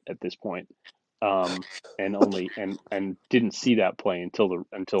shit at this point, and didn't see that play until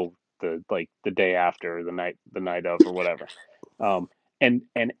the day after, or the night of, or whatever,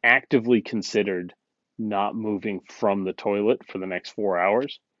 and actively considered not moving from the toilet for the next 4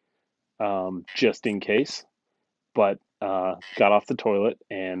 hours, just in case, but got off the toilet,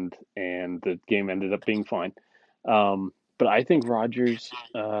 and the game ended up being fine. But I think Rodgers,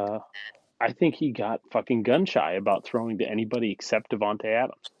 I think he got fucking gun shy about throwing to anybody except Davante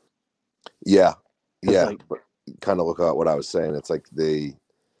Adams. Yeah. Like, but kind of look at what I was saying. It's like it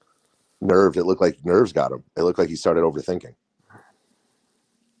looked like nerves got him. It looked like he started overthinking.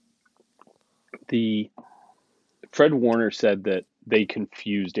 Fred Warner said that they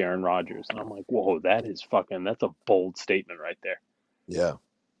confused Aaron Rodgers, and I'm like, whoa, that's a bold statement right there. Yeah.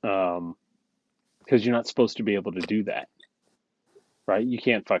 Because you're not supposed to be able to do that, right? You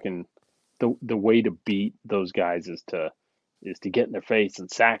can't fucking, the way to beat those guys is to get in their face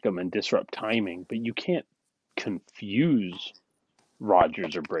and sack them and disrupt timing, but you can't confuse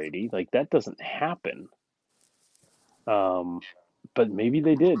Rodgers or Brady. Like, that doesn't happen. But maybe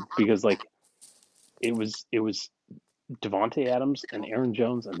they did, because like it was Davante Adams and Aaron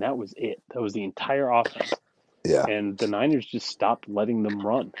Jones, and that was it. That was the entire offense. Yeah. And the Niners just stopped letting them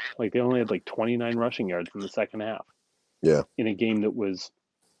run. Like, they only had like 29 rushing yards in the second half. Yeah. In a game that was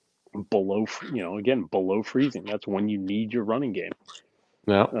below freezing. That's when you need your running game.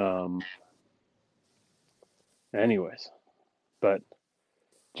 Yeah. Anyways, but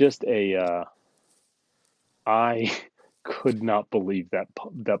just I could not believe that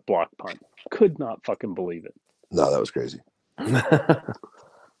block punt. Could not fucking believe it. No, that was crazy. That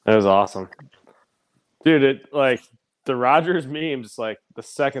was awesome. Dude, it like the Rodgers memes, like the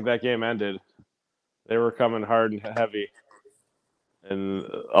second that game ended, they were coming hard and heavy. And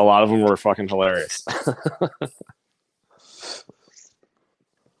a lot of them were fucking hilarious.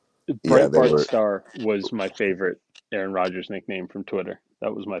 Breitbart Star was my favorite Aaron Rodgers nickname from Twitter.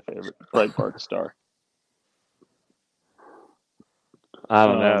 That was my favorite. Breitbart Star. I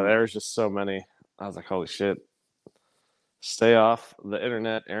don't know. There was just so many. I was like, holy shit. Stay off the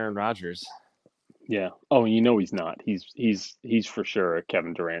internet, Aaron Rodgers. Yeah. Oh, you know he's not. He's for sure a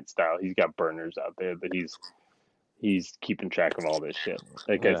Kevin Durant style. He's got burners out there that he's keeping track of all this shit.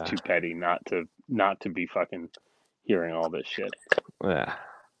 That guy's too petty not to be fucking hearing all this shit. Yeah.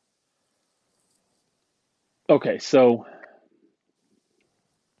 Okay, so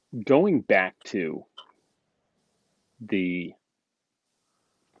going back to the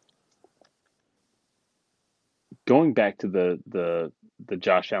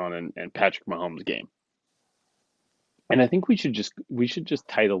Josh Allen and Patrick Mahomes game. And I think we should just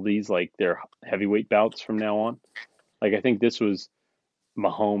title these like their heavyweight bouts from now on. Like, I think this was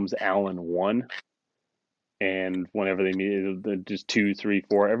Mahomes Allen 1, and whenever they meet, just 2, 3,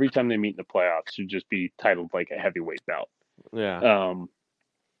 4. Every time they meet in the playoffs, should just be titled like a heavyweight bout. Yeah.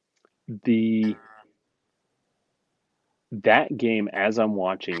 That game, as I'm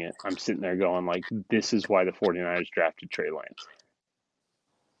watching it, I'm sitting there going like, this is why the 49ers drafted Trey Lance.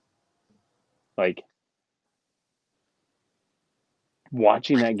 Like,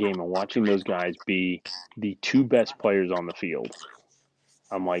 watching that game and watching those guys be the two best players on the field,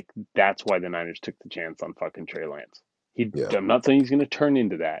 I'm like, that's why the Niners took the chance on fucking Trey Lance. I'm not saying he's going to turn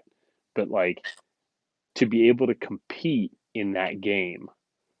into that, but like, to be able to compete in that game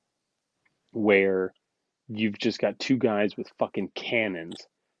where you've just got two guys with fucking cannons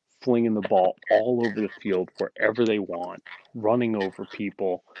flinging the ball all over the field wherever they want, running over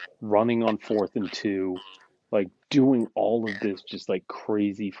people, running on 4th and 2, like doing all of this just like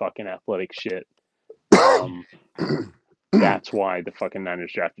crazy fucking athletic shit. That's why the fucking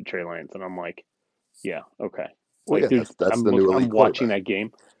Niners drafted Trey Lance, and I'm like, yeah, okay. Well, Like, yeah, that's the new elite I'm watching quarterback. that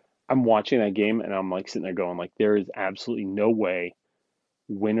game. I'm watching that game, and I'm like sitting there going, like, there is absolutely no way,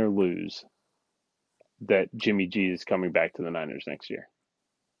 win or lose, that Jimmy G is coming back to the Niners next year.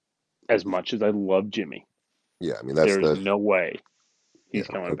 As much as I love Jimmy, Yeah, I mean that's there's the no way he's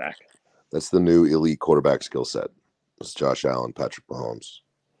coming back. That's the new elite quarterback skill set. It's Josh Allen, Patrick Mahomes.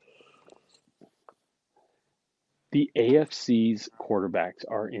 The AFC's quarterbacks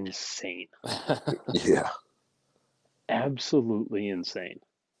are insane. Yeah. Absolutely insane.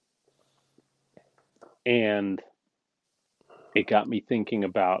 And it got me thinking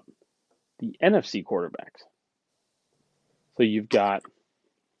about the NFC quarterbacks. So you've got,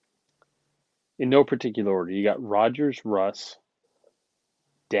 in no particular order, you got Rodgers, Russ,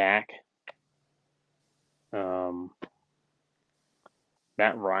 Dak,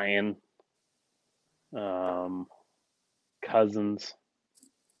 Matt Ryan, Cousins.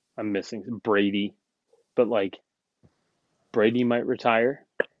 I'm missing Brady, but like Brady might retire.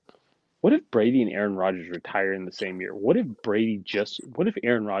 What if Brady and Aaron Rodgers retire in the same year? What if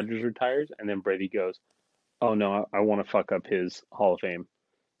Aaron Rodgers retires and then Brady goes, oh no, I want to fuck up his Hall of Fame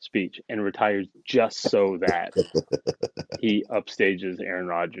speech and retires just so that he upstages Aaron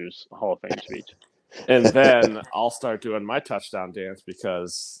Rodgers' Hall of Fame speech. And then I'll start doing my touchdown dance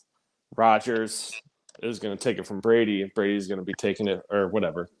because Rodgers is going to take it from Brady, and Brady's going to be taking it, or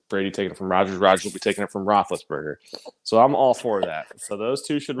whatever. Brady taking it from Rodgers. Rodgers will be taking it from Roethlisberger. So I'm all for that. So those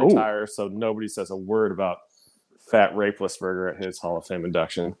two should retire so nobody says a word about Fat Rapelessberger at his Hall of Fame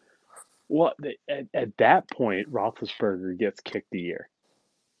induction. Well, at that point, Roethlisberger gets kicked a year.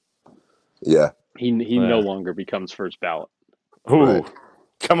 Yeah. He no longer becomes first ballot. Ooh, Right.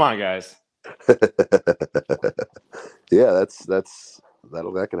 Come on, guys. Yeah, that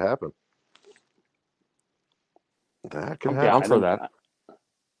could happen. That could happen. I'm for that.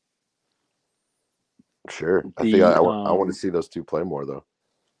 Sure. I think I want to see those two play more though.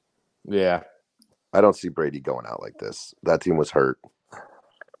 Yeah. I don't see Brady going out like this. That team was hurt.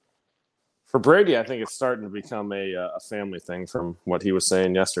 For Brady, I think it's starting to become a family thing from what he was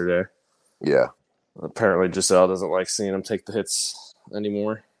saying yesterday. Yeah. Apparently Giselle doesn't like seeing him take the hits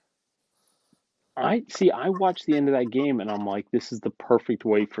anymore. I watched the end of that game and I'm like, this is the perfect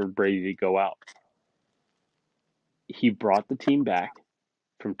way for Brady to go out. He brought the team back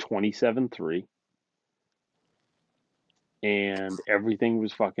from 27-3 and everything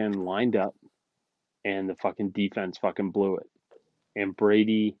was fucking lined up and the fucking defense fucking blew it. And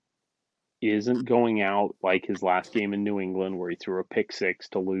Brady isn't going out like his last game in New England where he threw a pick six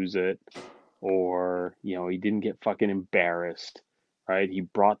to lose it, or he didn't get fucking embarrassed, right? He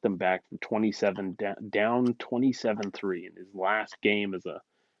brought them back from 27 down 27-3 in his last game as a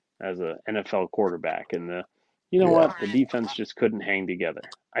NFL quarterback, and what, the defense just couldn't hang together.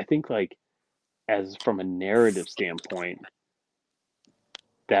 I think like as from a narrative standpoint,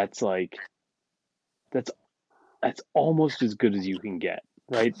 that's almost as good as you can get.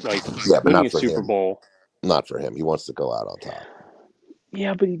 Right? Like winning a Super Bowl. Not for him. He wants to go out on top.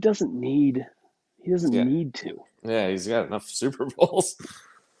 Yeah, but he doesn't need to. Yeah, he's got enough Super Bowls.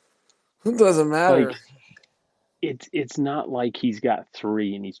 It doesn't matter. Like, it's not like he's got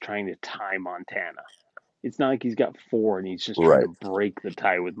 3 and he's trying to tie Montana. It's not like he's got 4 and he's just trying to break the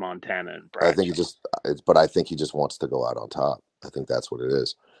tie with Montana and Bradshaw. I think he just wants to go out on top. I think that's what it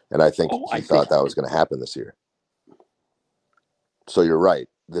is. And I think he thought that was going to happen this year. So you're right.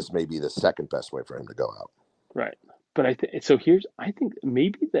 This may be the second best way for him to go out. Right. But I think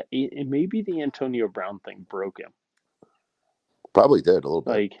maybe the Antonio Brown thing broke him. Probably did a little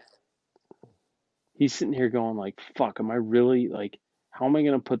bit. Like, he's sitting here going like, fuck, am I really, like, how am I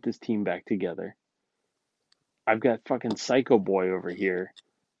going to put this team back together? I've got fucking Psycho Boy over here,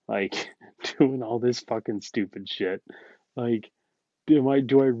 like, doing all this fucking stupid shit. Like, do I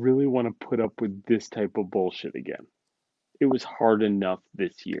really want to put up with this type of bullshit again? It was hard enough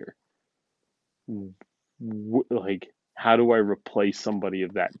this year. Like, how do I replace somebody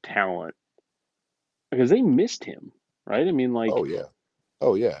of that talent? Because they missed him, right? I mean, like,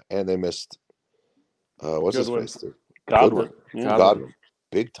 oh yeah, and they missed what's Goodwin. his face? Godwin. Godwin,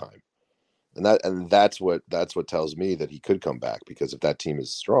 big time. And that's what tells me that he could come back, because if that team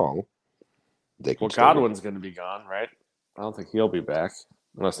is strong, they can. Well, Godwin's going to be gone, right? I don't think he'll be back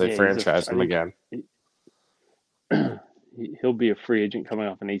unless they franchise him again. He'll be a free agent coming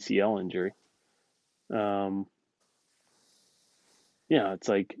off an ACL injury. Yeah, it's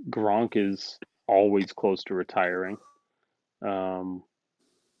like Gronk is always close to retiring. Um,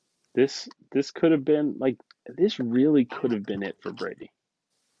 this could have been like this really could have been it for Brady.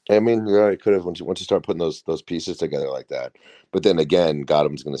 I mean, yeah, it could have once you start putting those pieces together like that. But then again,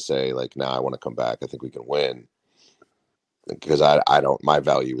 Gotham's going to say like, "Nah, I want to come back. I think we can win." Because I don't. My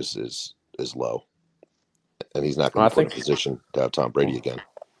value is low, and he's not going I to be put in think. a position to have Tom Brady again.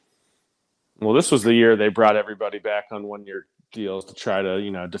 Well, this was the year they brought everybody back on 1-year deals to try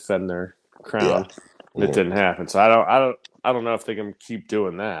to defend their crown. Yeah. It didn't happen, so I don't know if they can keep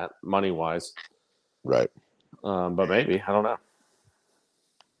doing that money wise. Right. But maybe I don't know.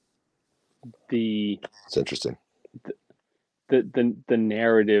 It's interesting. The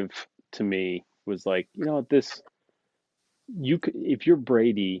narrative to me was like, this you could, if you're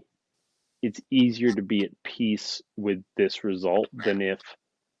Brady, it's easier to be at peace with this result than if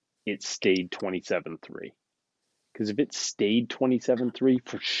it stayed 27-3. Because if it stayed 27-3,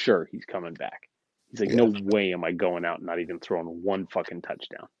 for sure he's coming back. He's like, no way am I going out and not even throwing one fucking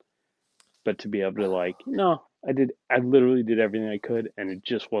touchdown. But to be able to like, no, I literally did everything I could, and it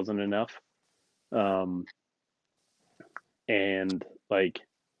just wasn't enough. And like,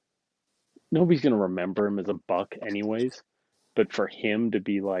 nobody's gonna remember him as a buck anyways. But for him to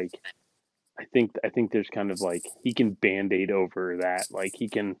be like, I think there's kind of like he can band-aid over that. Like he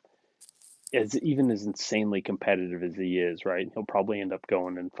can, as insanely competitive as he is, right? He'll probably end up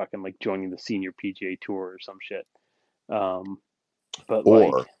going and fucking like joining the senior PGA Tour or some shit. But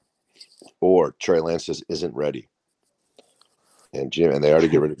or Trey Lance just isn't ready, and they already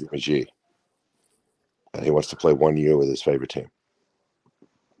get rid of Jimmy G, and he wants to play 1 year with his favorite team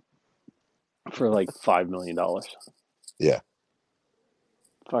for like $5 million. Yeah.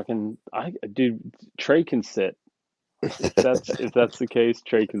 Fucking, dude, Trey can sit. If that's the case,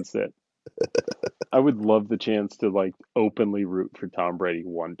 Trey can sit. I would love the chance to like openly root for Tom Brady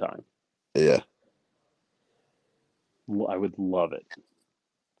one time. Yeah. I would love it.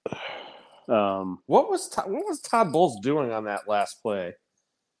 What was Todd Bowles doing on that last play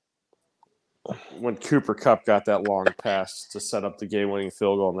when Cooper Kupp got that long pass to set up the game-winning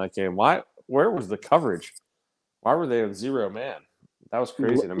field goal in that game? Where was the coverage? Why were they in zero man? That was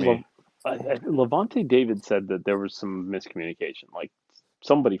crazy to me. Levante David said that there was some miscommunication. Like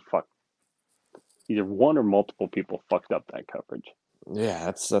somebody either one or multiple people fucked up that coverage.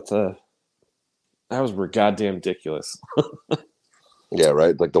 Yeah, that was goddamn ridiculous. Yeah,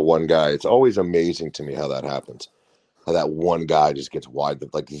 right. Like the one guy. It's always amazing to me how that happens. How that one guy just gets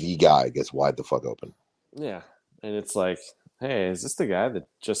the guy gets wide the fuck open. Yeah, and it's like, hey, is this the guy that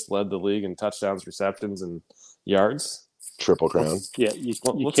just led the league in touchdowns, receptions, and yards? Triple crown.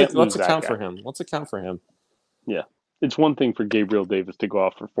 Let's account for him. Let's account for him. Yeah, it's one thing for Gabriel Davis to go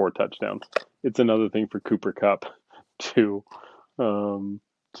off for 4 touchdowns. It's another thing for Cooper Kupp to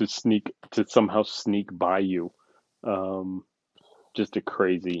somehow sneak by you. Just a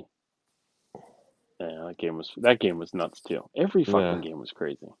crazy. Yeah, that game was nuts too. Every fucking game was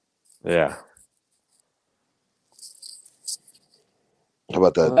crazy. Yeah. How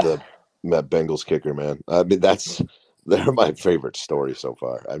about the Bengals kicker, man? I mean, they're my favorite story so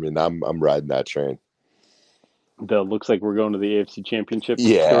far. I mean, I'm riding that train. That looks like we're going to the AFC Championship.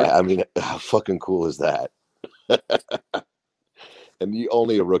 Yeah, story. I mean, how fucking cool is that? And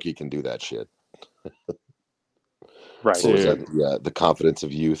only a rookie can do that shit. Right. What was that? Yeah, the confidence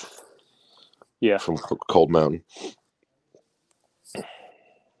of youth. Yeah. From Cold Mountain.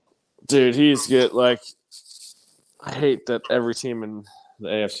 Dude, he's good. Like, I hate that every team in the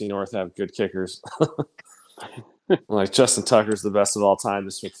AFC North have good kickers. Like Justin Tucker's the best of all time.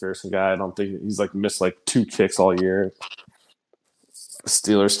 This McPherson guy, I don't think he's like missed like 2 kicks all year. The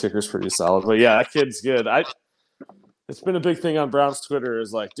Steelers kicker's pretty solid, but yeah, that kid's good. It's been a big thing on Browns Twitter.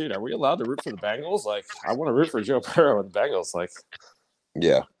 Is like, dude, are we allowed to root for the Bengals? Like, I want to root for Joe Burrow and the Bengals. Like,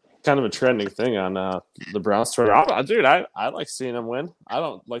 yeah, kind of a trending thing on the Browns Twitter. Dude, I like seeing them win. I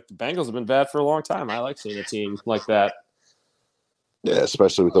don't like the Bengals have been bad for a long time. I like seeing a team like that. Yeah,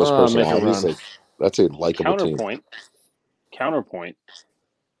 especially with those personalities. That's a likable team. Counterpoint.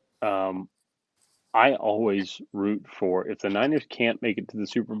 I always root for, if the Niners can't make it to the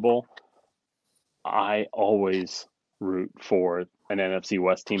Super Bowl, I always root for an NFC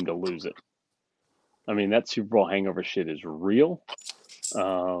West team to lose it. I mean, that Super Bowl hangover shit is real.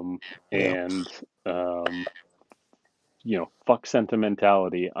 Fuck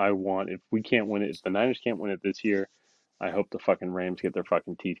sentimentality. If we can't win it, if the Niners can't win it this year, I hope the fucking Rams get their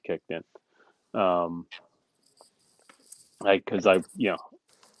fucking teeth kicked in.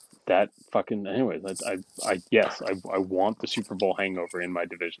 that fucking anyways. I want the Super Bowl hangover in my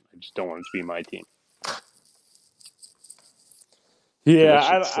division. I just don't want it to be my team. Yeah,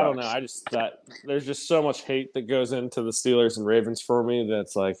 That shit I don't know. sucks. I just that there's just so much hate that goes into the Steelers and Ravens for me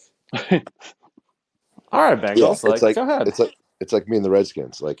that's like, all right, Yeah, Bengals, like go ahead. it's like me and the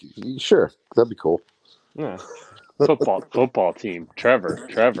Redskins. Like, sure, that'd be cool. Yeah. Football team. Trevor,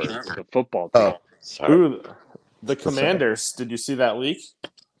 the football team. Oh, sorry. Ooh, the Commanders. Did you see that leak?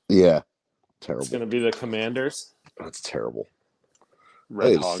 Yeah, It's terrible. going to be the Commanders. That's terrible.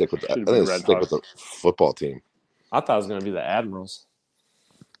 Red I Hawks. stick with Should that. have I been think Red stick Hogs. with the football team. I thought it was going to be the Admirals.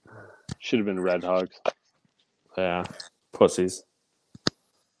 Should have been Red Hogs. Yeah, pussies.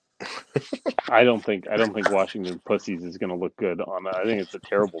 I don't think Washington Pussies is going to look good on that. I think it's a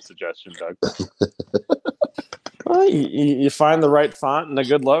terrible suggestion, Doug. Well, you find the right font and a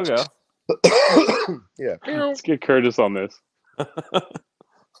good logo. Yeah. Let's get Curtis on this.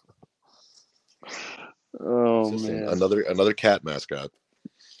 Oh Just man. another cat mascot.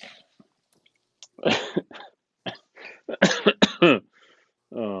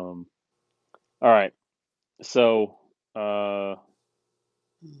 All right. So, I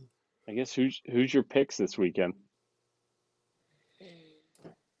guess who's your picks this weekend?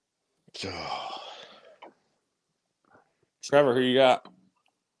 Trevor, who you got?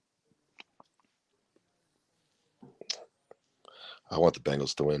 I want the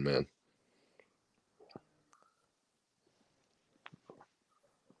Bengals to win, man.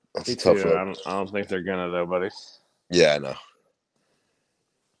 That's Me a tough too. one. I don't think they're gonna though, buddy. Yeah, I know.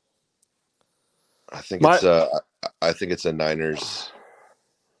 I think it's a Niners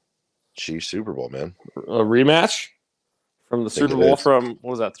Chiefs Super Bowl, man. A rematch from the think Super it Bowl is. from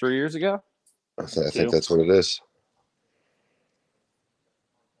what was that 3 years ago? I think that's what it is.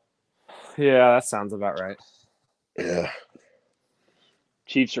 Yeah, that sounds about right. Yeah.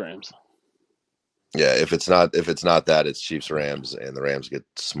 Chiefs Rams. Yeah, if it's not that, it's Chiefs Rams, and the Rams get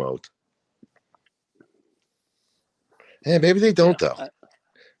smoked. Yeah, maybe they don't though.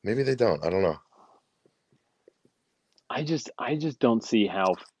 Maybe they don't. I don't know. I just don't see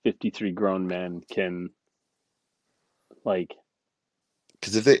how 53 grown men can like.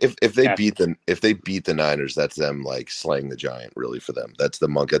 Because if they beat the Niners, that's them like slaying the giant. Really, for them, that's the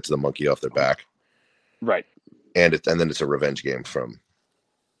monkey off their back. Right. And then it's a revenge game from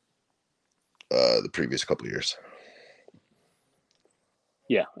the previous couple of years.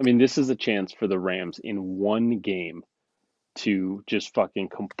 Yeah, I mean, this is a chance for the Rams in one game to just fucking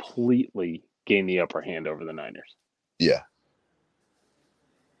completely gain the upper hand over the Niners. Yeah.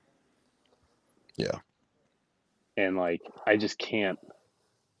 Yeah. And like, I just can't.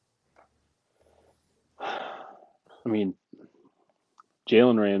 I mean,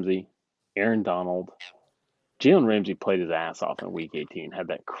 Jalen Ramsey, Aaron Donald. Jalen Ramsey played his ass off in Week 18, had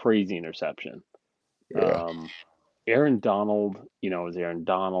that crazy interception. Yeah. Aaron Donald, is Aaron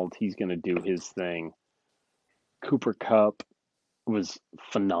Donald. He's going to do his thing. Cooper Kupp was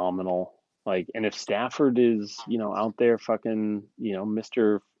phenomenal. Like, and if Stafford is, out there fucking,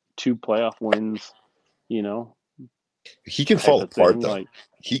 Mr. 2 playoff wins, he can fall apart though. Like,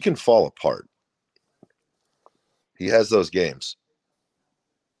 he can fall apart. He has those games.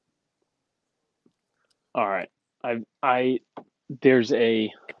 All right. I'm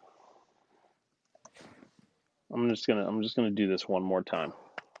just gonna do this one more time.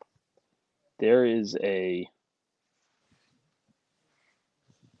 I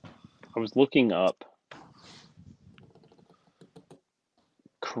was looking up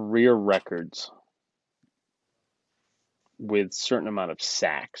career records with certain amount of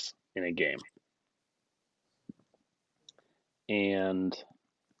sacks in a game. And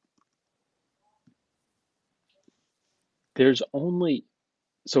first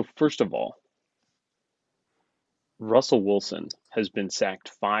of all, Russell Wilson has been sacked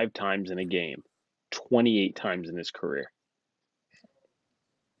 5 times in a game, 28 times in his career.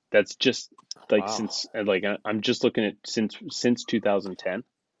 That's just like since I'm just looking at since 2010.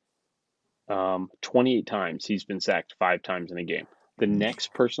 28 times he's been sacked 5 times in a game. The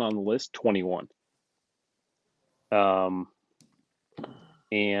next person on the list, 21.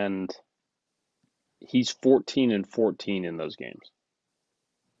 And he's 14-14 in those games.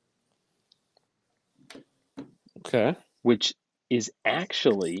 Okay. Which is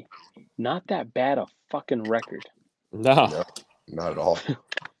actually not that bad a fucking record. No, not at all.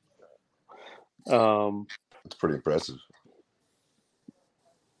 It's pretty impressive.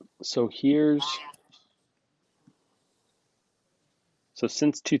 So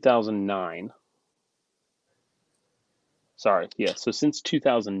since 2009. So since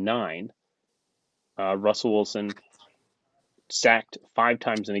 2009, Russell Wilson sacked 5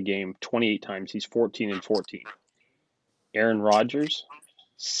 times in a game, 28 times. He's 14-14. Aaron Rodgers,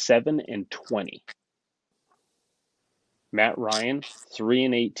 7-20. Matt Ryan,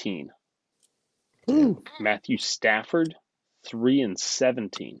 3-18. Ooh. Matthew Stafford,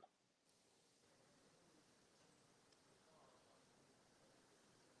 3-17.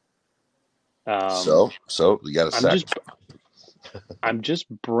 So we got a sack. I'm just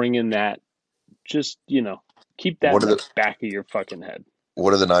bringing that. Just keep that What in are the back of your fucking head.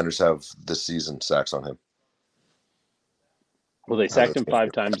 What do the Niners have this season sacks on him? Well, they sacked him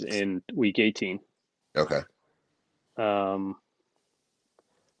 5 times in week 18. Okay. And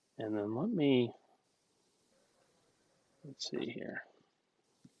then let's see here.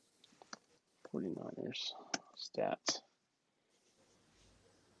 49ers stats.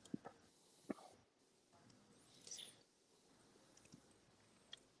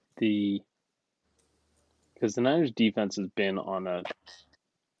 Because the Niners defense has been on a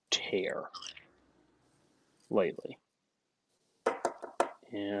tear lately.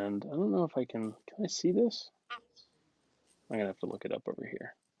 And I don't know if can I see this? I'm going to have to look it up over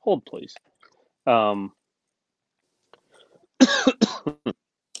here. Hold, please. But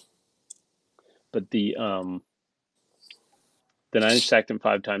the Niners sacked him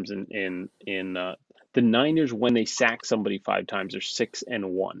 5 times in the Niners, when they sack somebody 5 times, are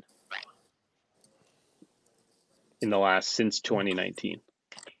 6-1 in the last since 2019.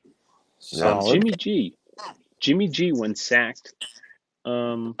 Jimmy G, when sacked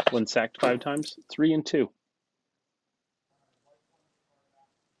 5 times, 3-2.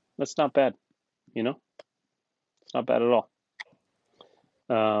 That's not bad, It's not bad at all.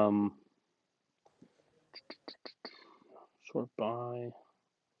 Sort by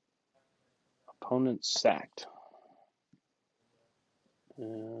opponents sacked.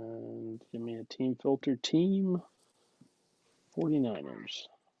 And give me a team filter. Team 49ers.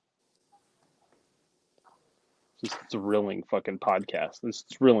 This is thrilling fucking podcast. This is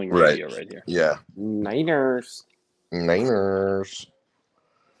thrilling radio right here. Yeah. Niners. Niners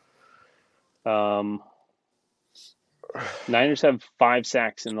have 5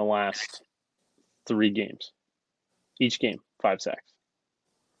 sacks in the last 3 games. Each game, 5 sacks.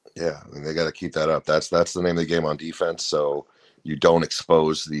 Yeah, I mean, they got to keep that up. That's the name of the game on defense. So you don't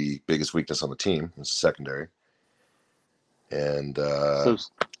expose the biggest weakness on the team, it's secondary, and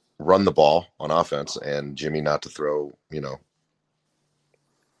run the ball on offense. And Jimmy not to throw,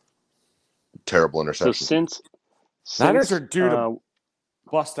 terrible interceptions. So since Niners are due to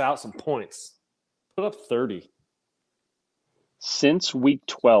bust out some points, put up 30 since week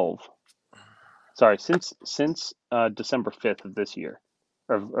 12. Sorry, since December 5th of this year,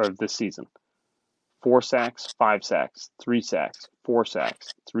 of this season. 4 sacks, 5 sacks, 3 sacks, 4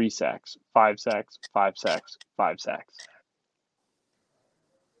 sacks, 3 sacks, 5 sacks, 5 sacks, 5 sacks.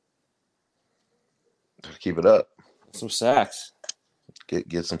 Keep it up. Some sacks.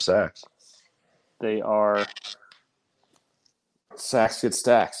 Get some sacks. They are sacks get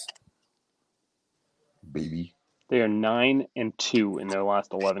stacks. Baby. They are 9-2 in their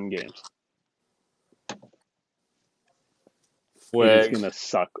last 11 games. It is gonna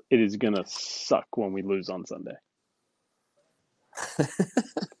suck. It is gonna suck when we lose on Sunday.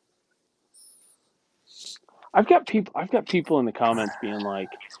 I've got people in the comments being like,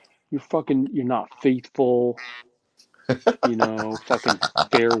 you're not faithful, fucking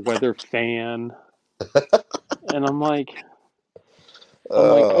fair weather fan. And I'm like,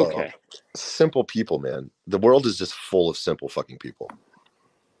 okay. Simple people, man. The world is just full of simple fucking people.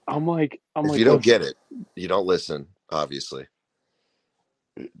 If you don't get it, you don't listen, obviously.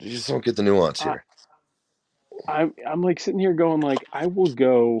 You just don't get the nuance here. I'm like sitting here going like, I'll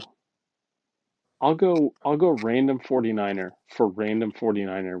go random 49er for random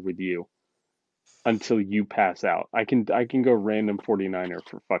 49er with you until you pass out. I can go random 49er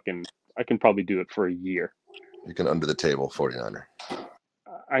for fucking, I can probably do it for a year. You can under the table 49er.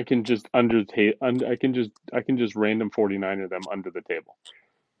 I can just I can just random 49er them under the table.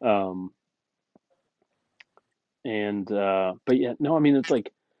 But yeah, no, I mean, it's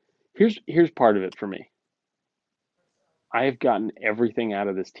like, here's part of it for me. I have gotten everything out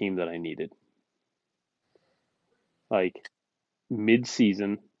of this team that I needed. Like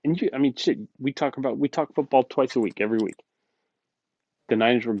mid-season, and shit, we talk football twice a week, every week. The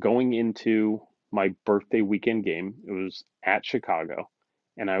Niners were going into my birthday weekend game. It was at Chicago,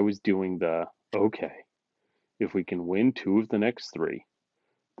 and I was doing okay, if we can win 2 of the next 3,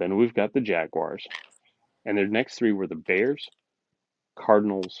 then we've got the Jaguars. And their next 3 were the Bears,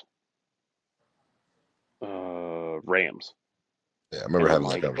 Cardinals, Rams. Yeah, I remember having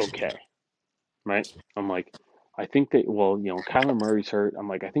that conversation. Okay. Right? I'm like, I think Kyler Murray's hurt. I'm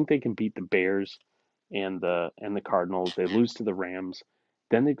like, I think they can beat the Bears and the Cardinals. They lose to the Rams.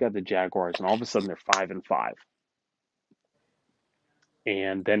 Then they've got the Jaguars, and all of a sudden they're 5-5.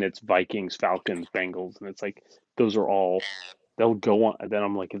 And then it's Vikings, Falcons, Bengals, and it's like those are all they'll go on. Then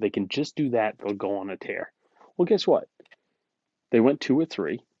I'm like, if they can just do that, they'll go on a tear. Well, guess what? They went 2 or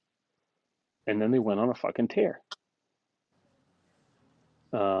 3, and then they went on a fucking tear.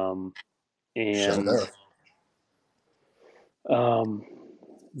 And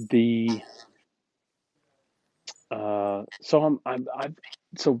the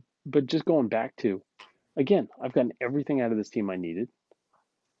but just going back to, again, I've gotten everything out of this team I needed.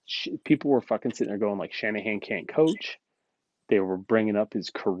 People were fucking sitting there going like, Shanahan can't coach. They were bringing up his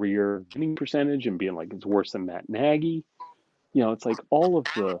career winning percentage and being like, it's worse than Matt Nagy. It's like all of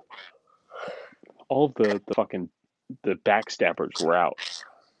the fucking the backstabbers were out.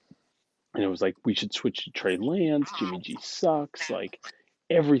 And it was like, we should switch to Trey Lance. Jimmy G sucks. Like,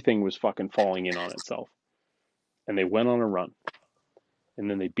 everything was fucking falling in on itself. And they went on a run. And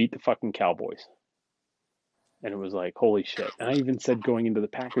then they beat the fucking Cowboys. And it was like, holy shit. And I even said going into the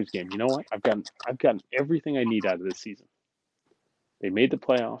Packers game, you know what? I've gotten everything I need out of this season. They made the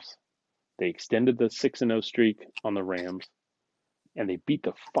playoffs. They extended the 6-0 streak on the Rams. And they beat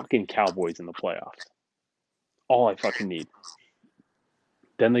the fucking Cowboys in the playoffs. All I fucking need.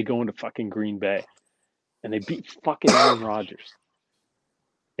 Then they go into fucking Green Bay. And they beat fucking Aaron Rodgers.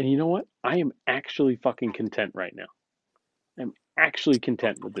 And you know what? I am actually fucking content right now. I'm actually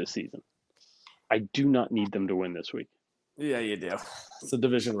content with this season. I do not need them to win this week. Yeah, you do. It's a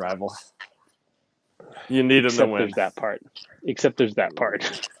division rival. You need them to win. Except there's that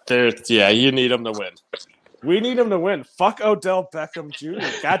part. You need them to win. We need him to win. Fuck Odell Beckham Jr.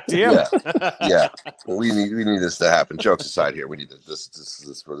 God damn it. Yeah. We need this to happen. Jokes aside here, we need this. This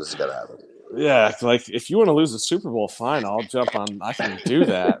has got to happen. Yeah, like if you want to lose the Super Bowl, fine. I'll jump on. I can do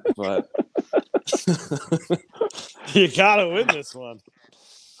that, but you gotta win this one.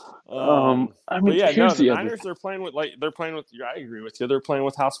 Here's the Niners. They're playing with. I agree with you. They're playing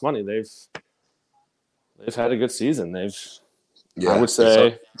with house money. They've had a good season. I would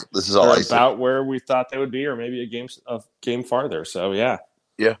say this is all about where we thought they would be, or maybe a game farther. So yeah.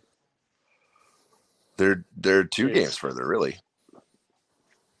 They're 2 games further, really.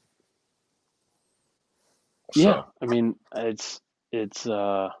 Yeah, I mean, it's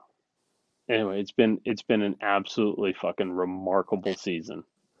anyway, it's been an absolutely fucking remarkable season,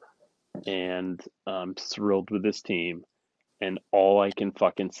 and I'm thrilled with this team, and all I can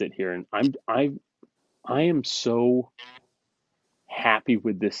fucking sit here and I am so happy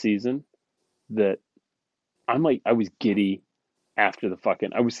with this season that I'm like, I was giddy after the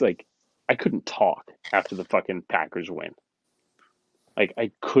fucking, I was like, I couldn't talk after the fucking Packers win. Like,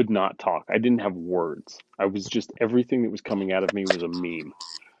 I could not talk. I didn't have words. I was just, everything that was coming out of me was a meme.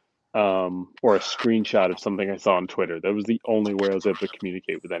 Or a screenshot of something I saw on Twitter. That was the only way I was able to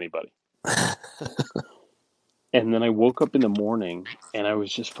communicate with anybody. And then I woke up in the morning and I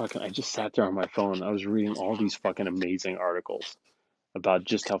just sat there on my phone. I was reading all these fucking amazing articles about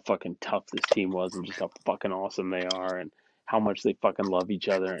just how fucking tough this team was and just how fucking awesome they are and how much they fucking love each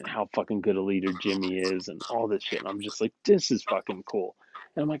other and how fucking good a leader Jimmy is and all this shit. And I'm just like, this is fucking cool.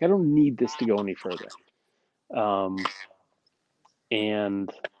 And I'm like, I don't need this to go any further.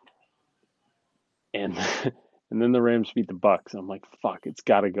 And then the Rams beat the Bucks. I'm like, fuck, it's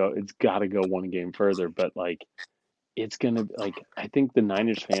gotta go 1 game further. But like, it's gonna, like, I think the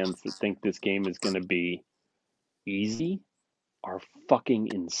Niners fans that think this game is gonna be easy are fucking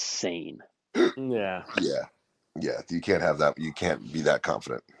insane. Yeah. You can't have that. You can't be that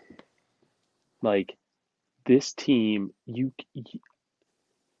confident. Like, this team, and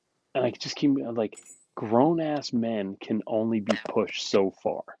I just keep like, grown ass men can only be pushed so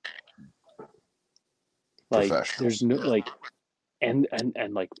far. Like, there's no like, and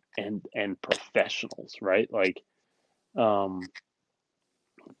professionals, right? Like, but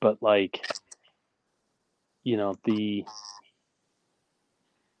like,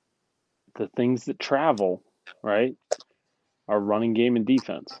 the things that travel, right, are running game and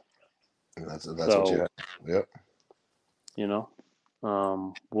defense. And that's what you have. Yep.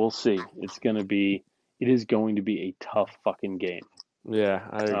 We'll see. It is going to be a tough fucking game. Yeah,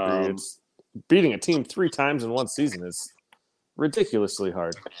 I agree. It's beating a team 3 times in one season is ridiculously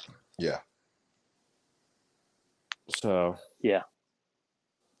hard. Yeah. So. Yeah.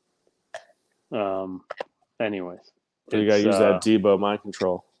 Anyways. So you gotta use that Debo mind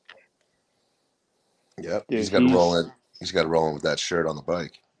control. Yep. He's got to roll in. He's got to roll in with that shirt on the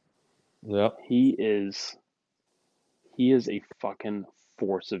bike. Yep. He is a fucking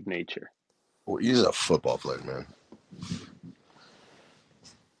force of nature. Well, he's a football player, man.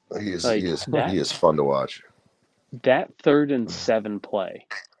 He is. Like He is. that He is fun to watch. that 3rd and 7 play.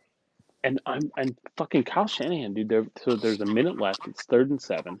 And fucking Kyle Shanahan, dude. So there's a minute left. It's 3rd and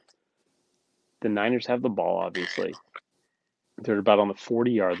 7. The Niners have the ball, obviously. They're about on the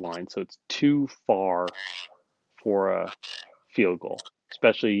 40-yard line, so it's too far for a field goal,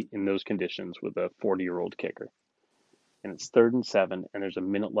 especially in those conditions with a 40-year-old kicker. And it's 3rd and 7, and there's a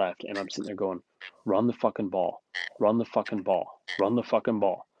minute left, and I'm sitting there going, run the fucking ball, run the fucking ball, run the fucking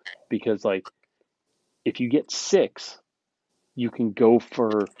ball. Because, like, if you get 6, you can go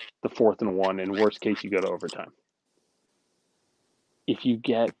for the 4th and 1, and worst case, you go to overtime. If you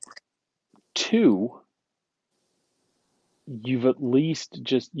get 2, you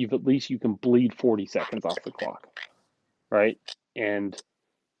can bleed 40 seconds off the clock, right? And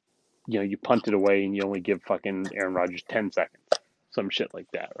you punt it away and you only give fucking Aaron Rodgers 10 seconds, some shit like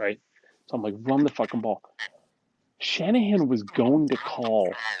that, right? So I'm like, run the fucking ball. Shanahan was going to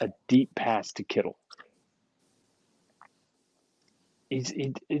call a deep pass to Kittle.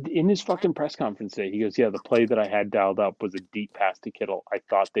 In his fucking press conference today, he goes, "Yeah, the play that I had dialed up was a deep pass to Kittle. I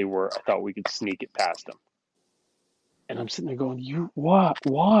thought we could sneak it past him." And I'm sitting there going, "You what?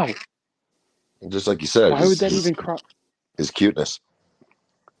 Why? Just like you said, Why would that even cross?" His cuteness.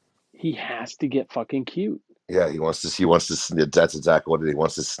 He has to get fucking cute. Yeah, he wants to. That's exactly what it is. He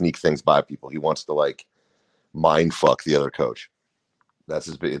wants to sneak things by people. He wants to like mind fuck the other coach. That's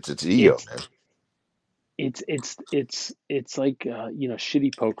his. It's ego, man. It's like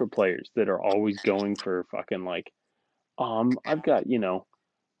shitty poker players that are always going for fucking like, I've got 2-5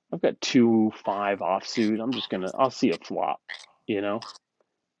 offsuit. I'll see a flop,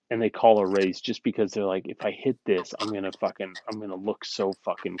 and they call a raise just because they're like, if I hit this, I'm gonna look so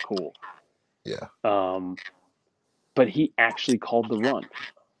fucking cool. Yeah. But he actually called the run,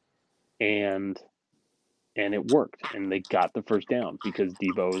 and it worked, and they got the first down because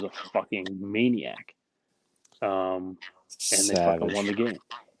Debo is a fucking maniac. And they fucking won the game.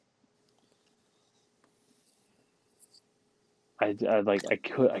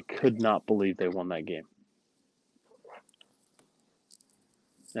 I could not believe they won that game.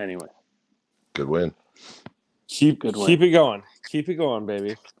 Anyway, good win. Keep it going. Keep it going,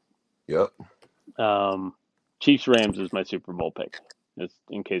 baby. Yep. Chiefs Rams is my Super Bowl pick, just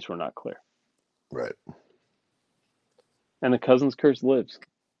in case we're not clear. Right. And the Cousins curse lives.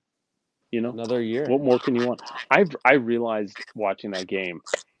 Another year. What more can you want? I realized watching that game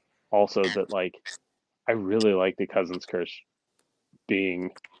also that like I really like the Cousins curse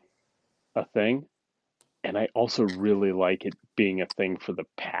being a thing, and I also really like it being a thing for the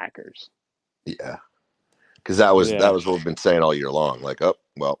Packers. Yeah. Because that was what we've been saying all year long. Like, oh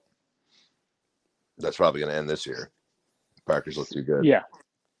well, that's probably going to end this year. Packers look too good. Yeah.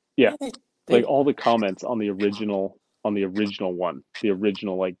 Like all the comments on the original one, the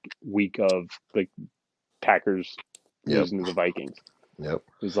original like week of like Packers losing to the Vikings. Yep.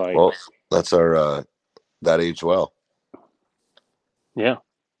 It was like, well, that's our that aged well. Yeah.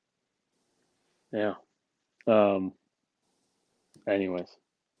 Yeah. Anyways,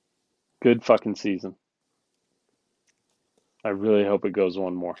 good fucking season. I really hope it goes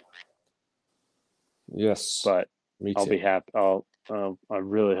one more. Yes. But me too. I'll be happy. I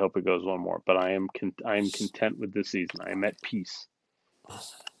really hope it goes one more. But I am content with this season. I am at peace.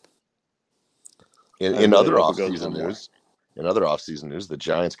 In other off-season news, the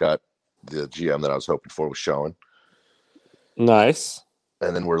Giants got the GM that I was hoping for was showing. Nice.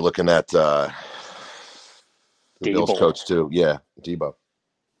 And then we're looking at the Bills coach too. Yeah, Debo.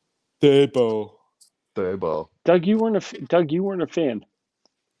 Doug, you weren't a fan.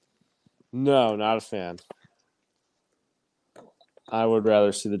 No, not a fan. I would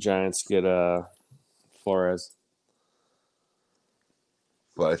rather see the Giants get Flores.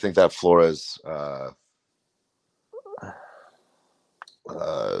 But I think that Flores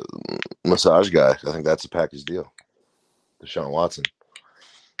massage guy, I think that's a package deal. Deshaun Watson.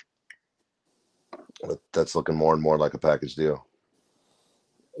 That's looking more and more like a package deal.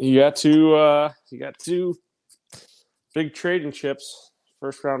 You got two big trading chips,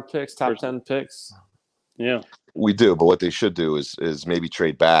 first round picks, top 10 picks. Yeah. We do, but what they should do is maybe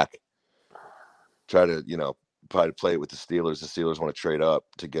trade back. Try to, play it with the Steelers. The Steelers want to trade up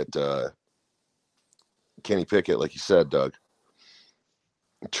to get Kenny Pickett, like you said, Doug.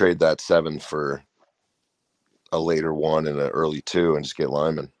 Trade that 7 for a later 1 and an early 2 and just get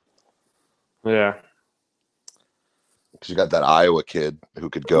Lyman. Yeah. Because you got that Iowa kid who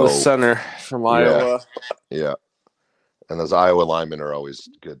could go. The center from Iowa. Yeah. And those Iowa linemen are always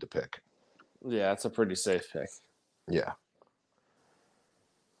good to pick. Yeah, it's a pretty safe pick. Yeah.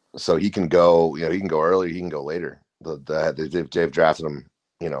 So he can go. He can go early. He can go later. They've drafted him.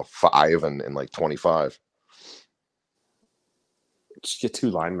 5 and like 25. Just get 2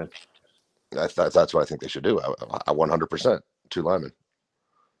 linemen. That's what I think they should do. I 100% 2 linemen.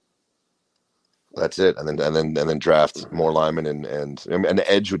 That's it, and then draft more linemen and an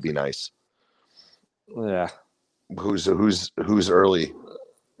edge would be nice. Yeah. Who's early?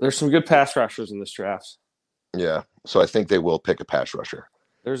 There's some good pass rushers in this draft. Yeah, so I think they will pick a pass rusher.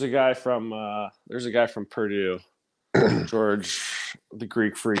 There's a guy from Purdue, George, the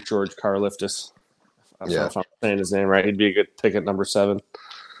Greek freak, George Karlaftis. If I'm saying his name right, he'd be a good pick at number 7.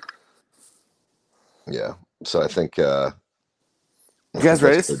 Yeah, so I think. You guys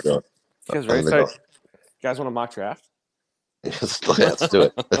ready? You guys want a mock draft? Let's do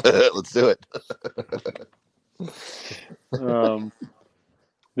it. Let's do it.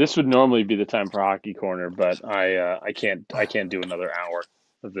 This would normally be the time for Hockey Corner, but I can't do another hour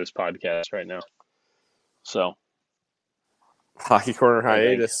of this podcast right now. So Hockey Corner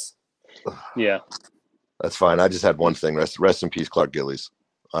hiatus. Yeah, that's fine. I just had one thing. Rest in peace, Clark Gillies,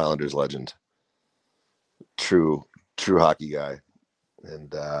 Islanders legend, true hockey guy,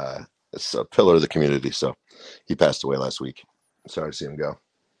 and it's a pillar of the community. So he passed away last week. Sorry to see him go.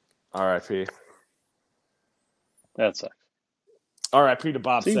 R.I.P. That sucks. R.I.P. to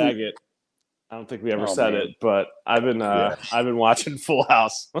Bob Saget. I don't think we ever said it, but I've been watching Full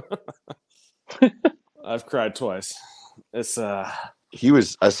House. I've cried twice. It's I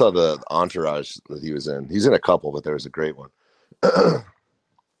saw the Entourage that he was in. He's in a couple, but there was a great one.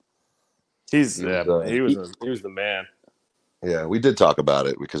 he was the man. Yeah, we did talk about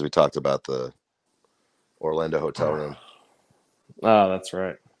it because we talked about the Orlando hotel room. Oh, that's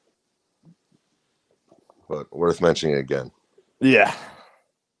right. But worth mentioning again. Yeah.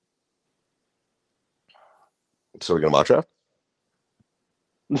 So we're gonna mock draft?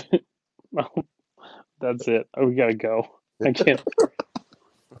 That's it. We gotta go. I can't.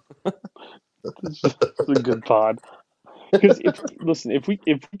 It's a good pod. Because if we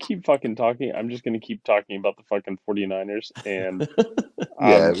keep fucking talking, I'm just gonna keep talking about the fucking 49ers and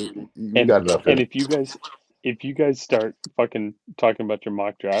you got enough. And if you guys start fucking talking about your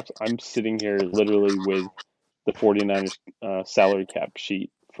mock drafts, I'm sitting here literally with the 49ers salary cap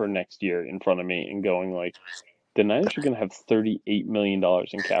sheet for next year in front of me and going like, the Niners are gonna have $38 million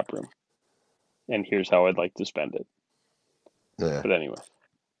in cap room, and here's how I'd like to spend it. Yeah. But anyway,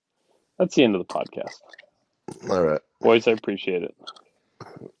 that's the end of the podcast. All right, boys, I appreciate it.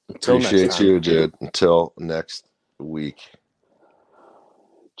 Appreciate you, dude. Until next week.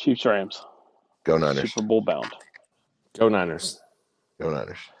 Chiefs Rams. Go Niners. Super Bowl bound. Go Niners. Go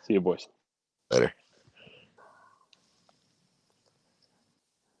Niners. See you, boys. Later.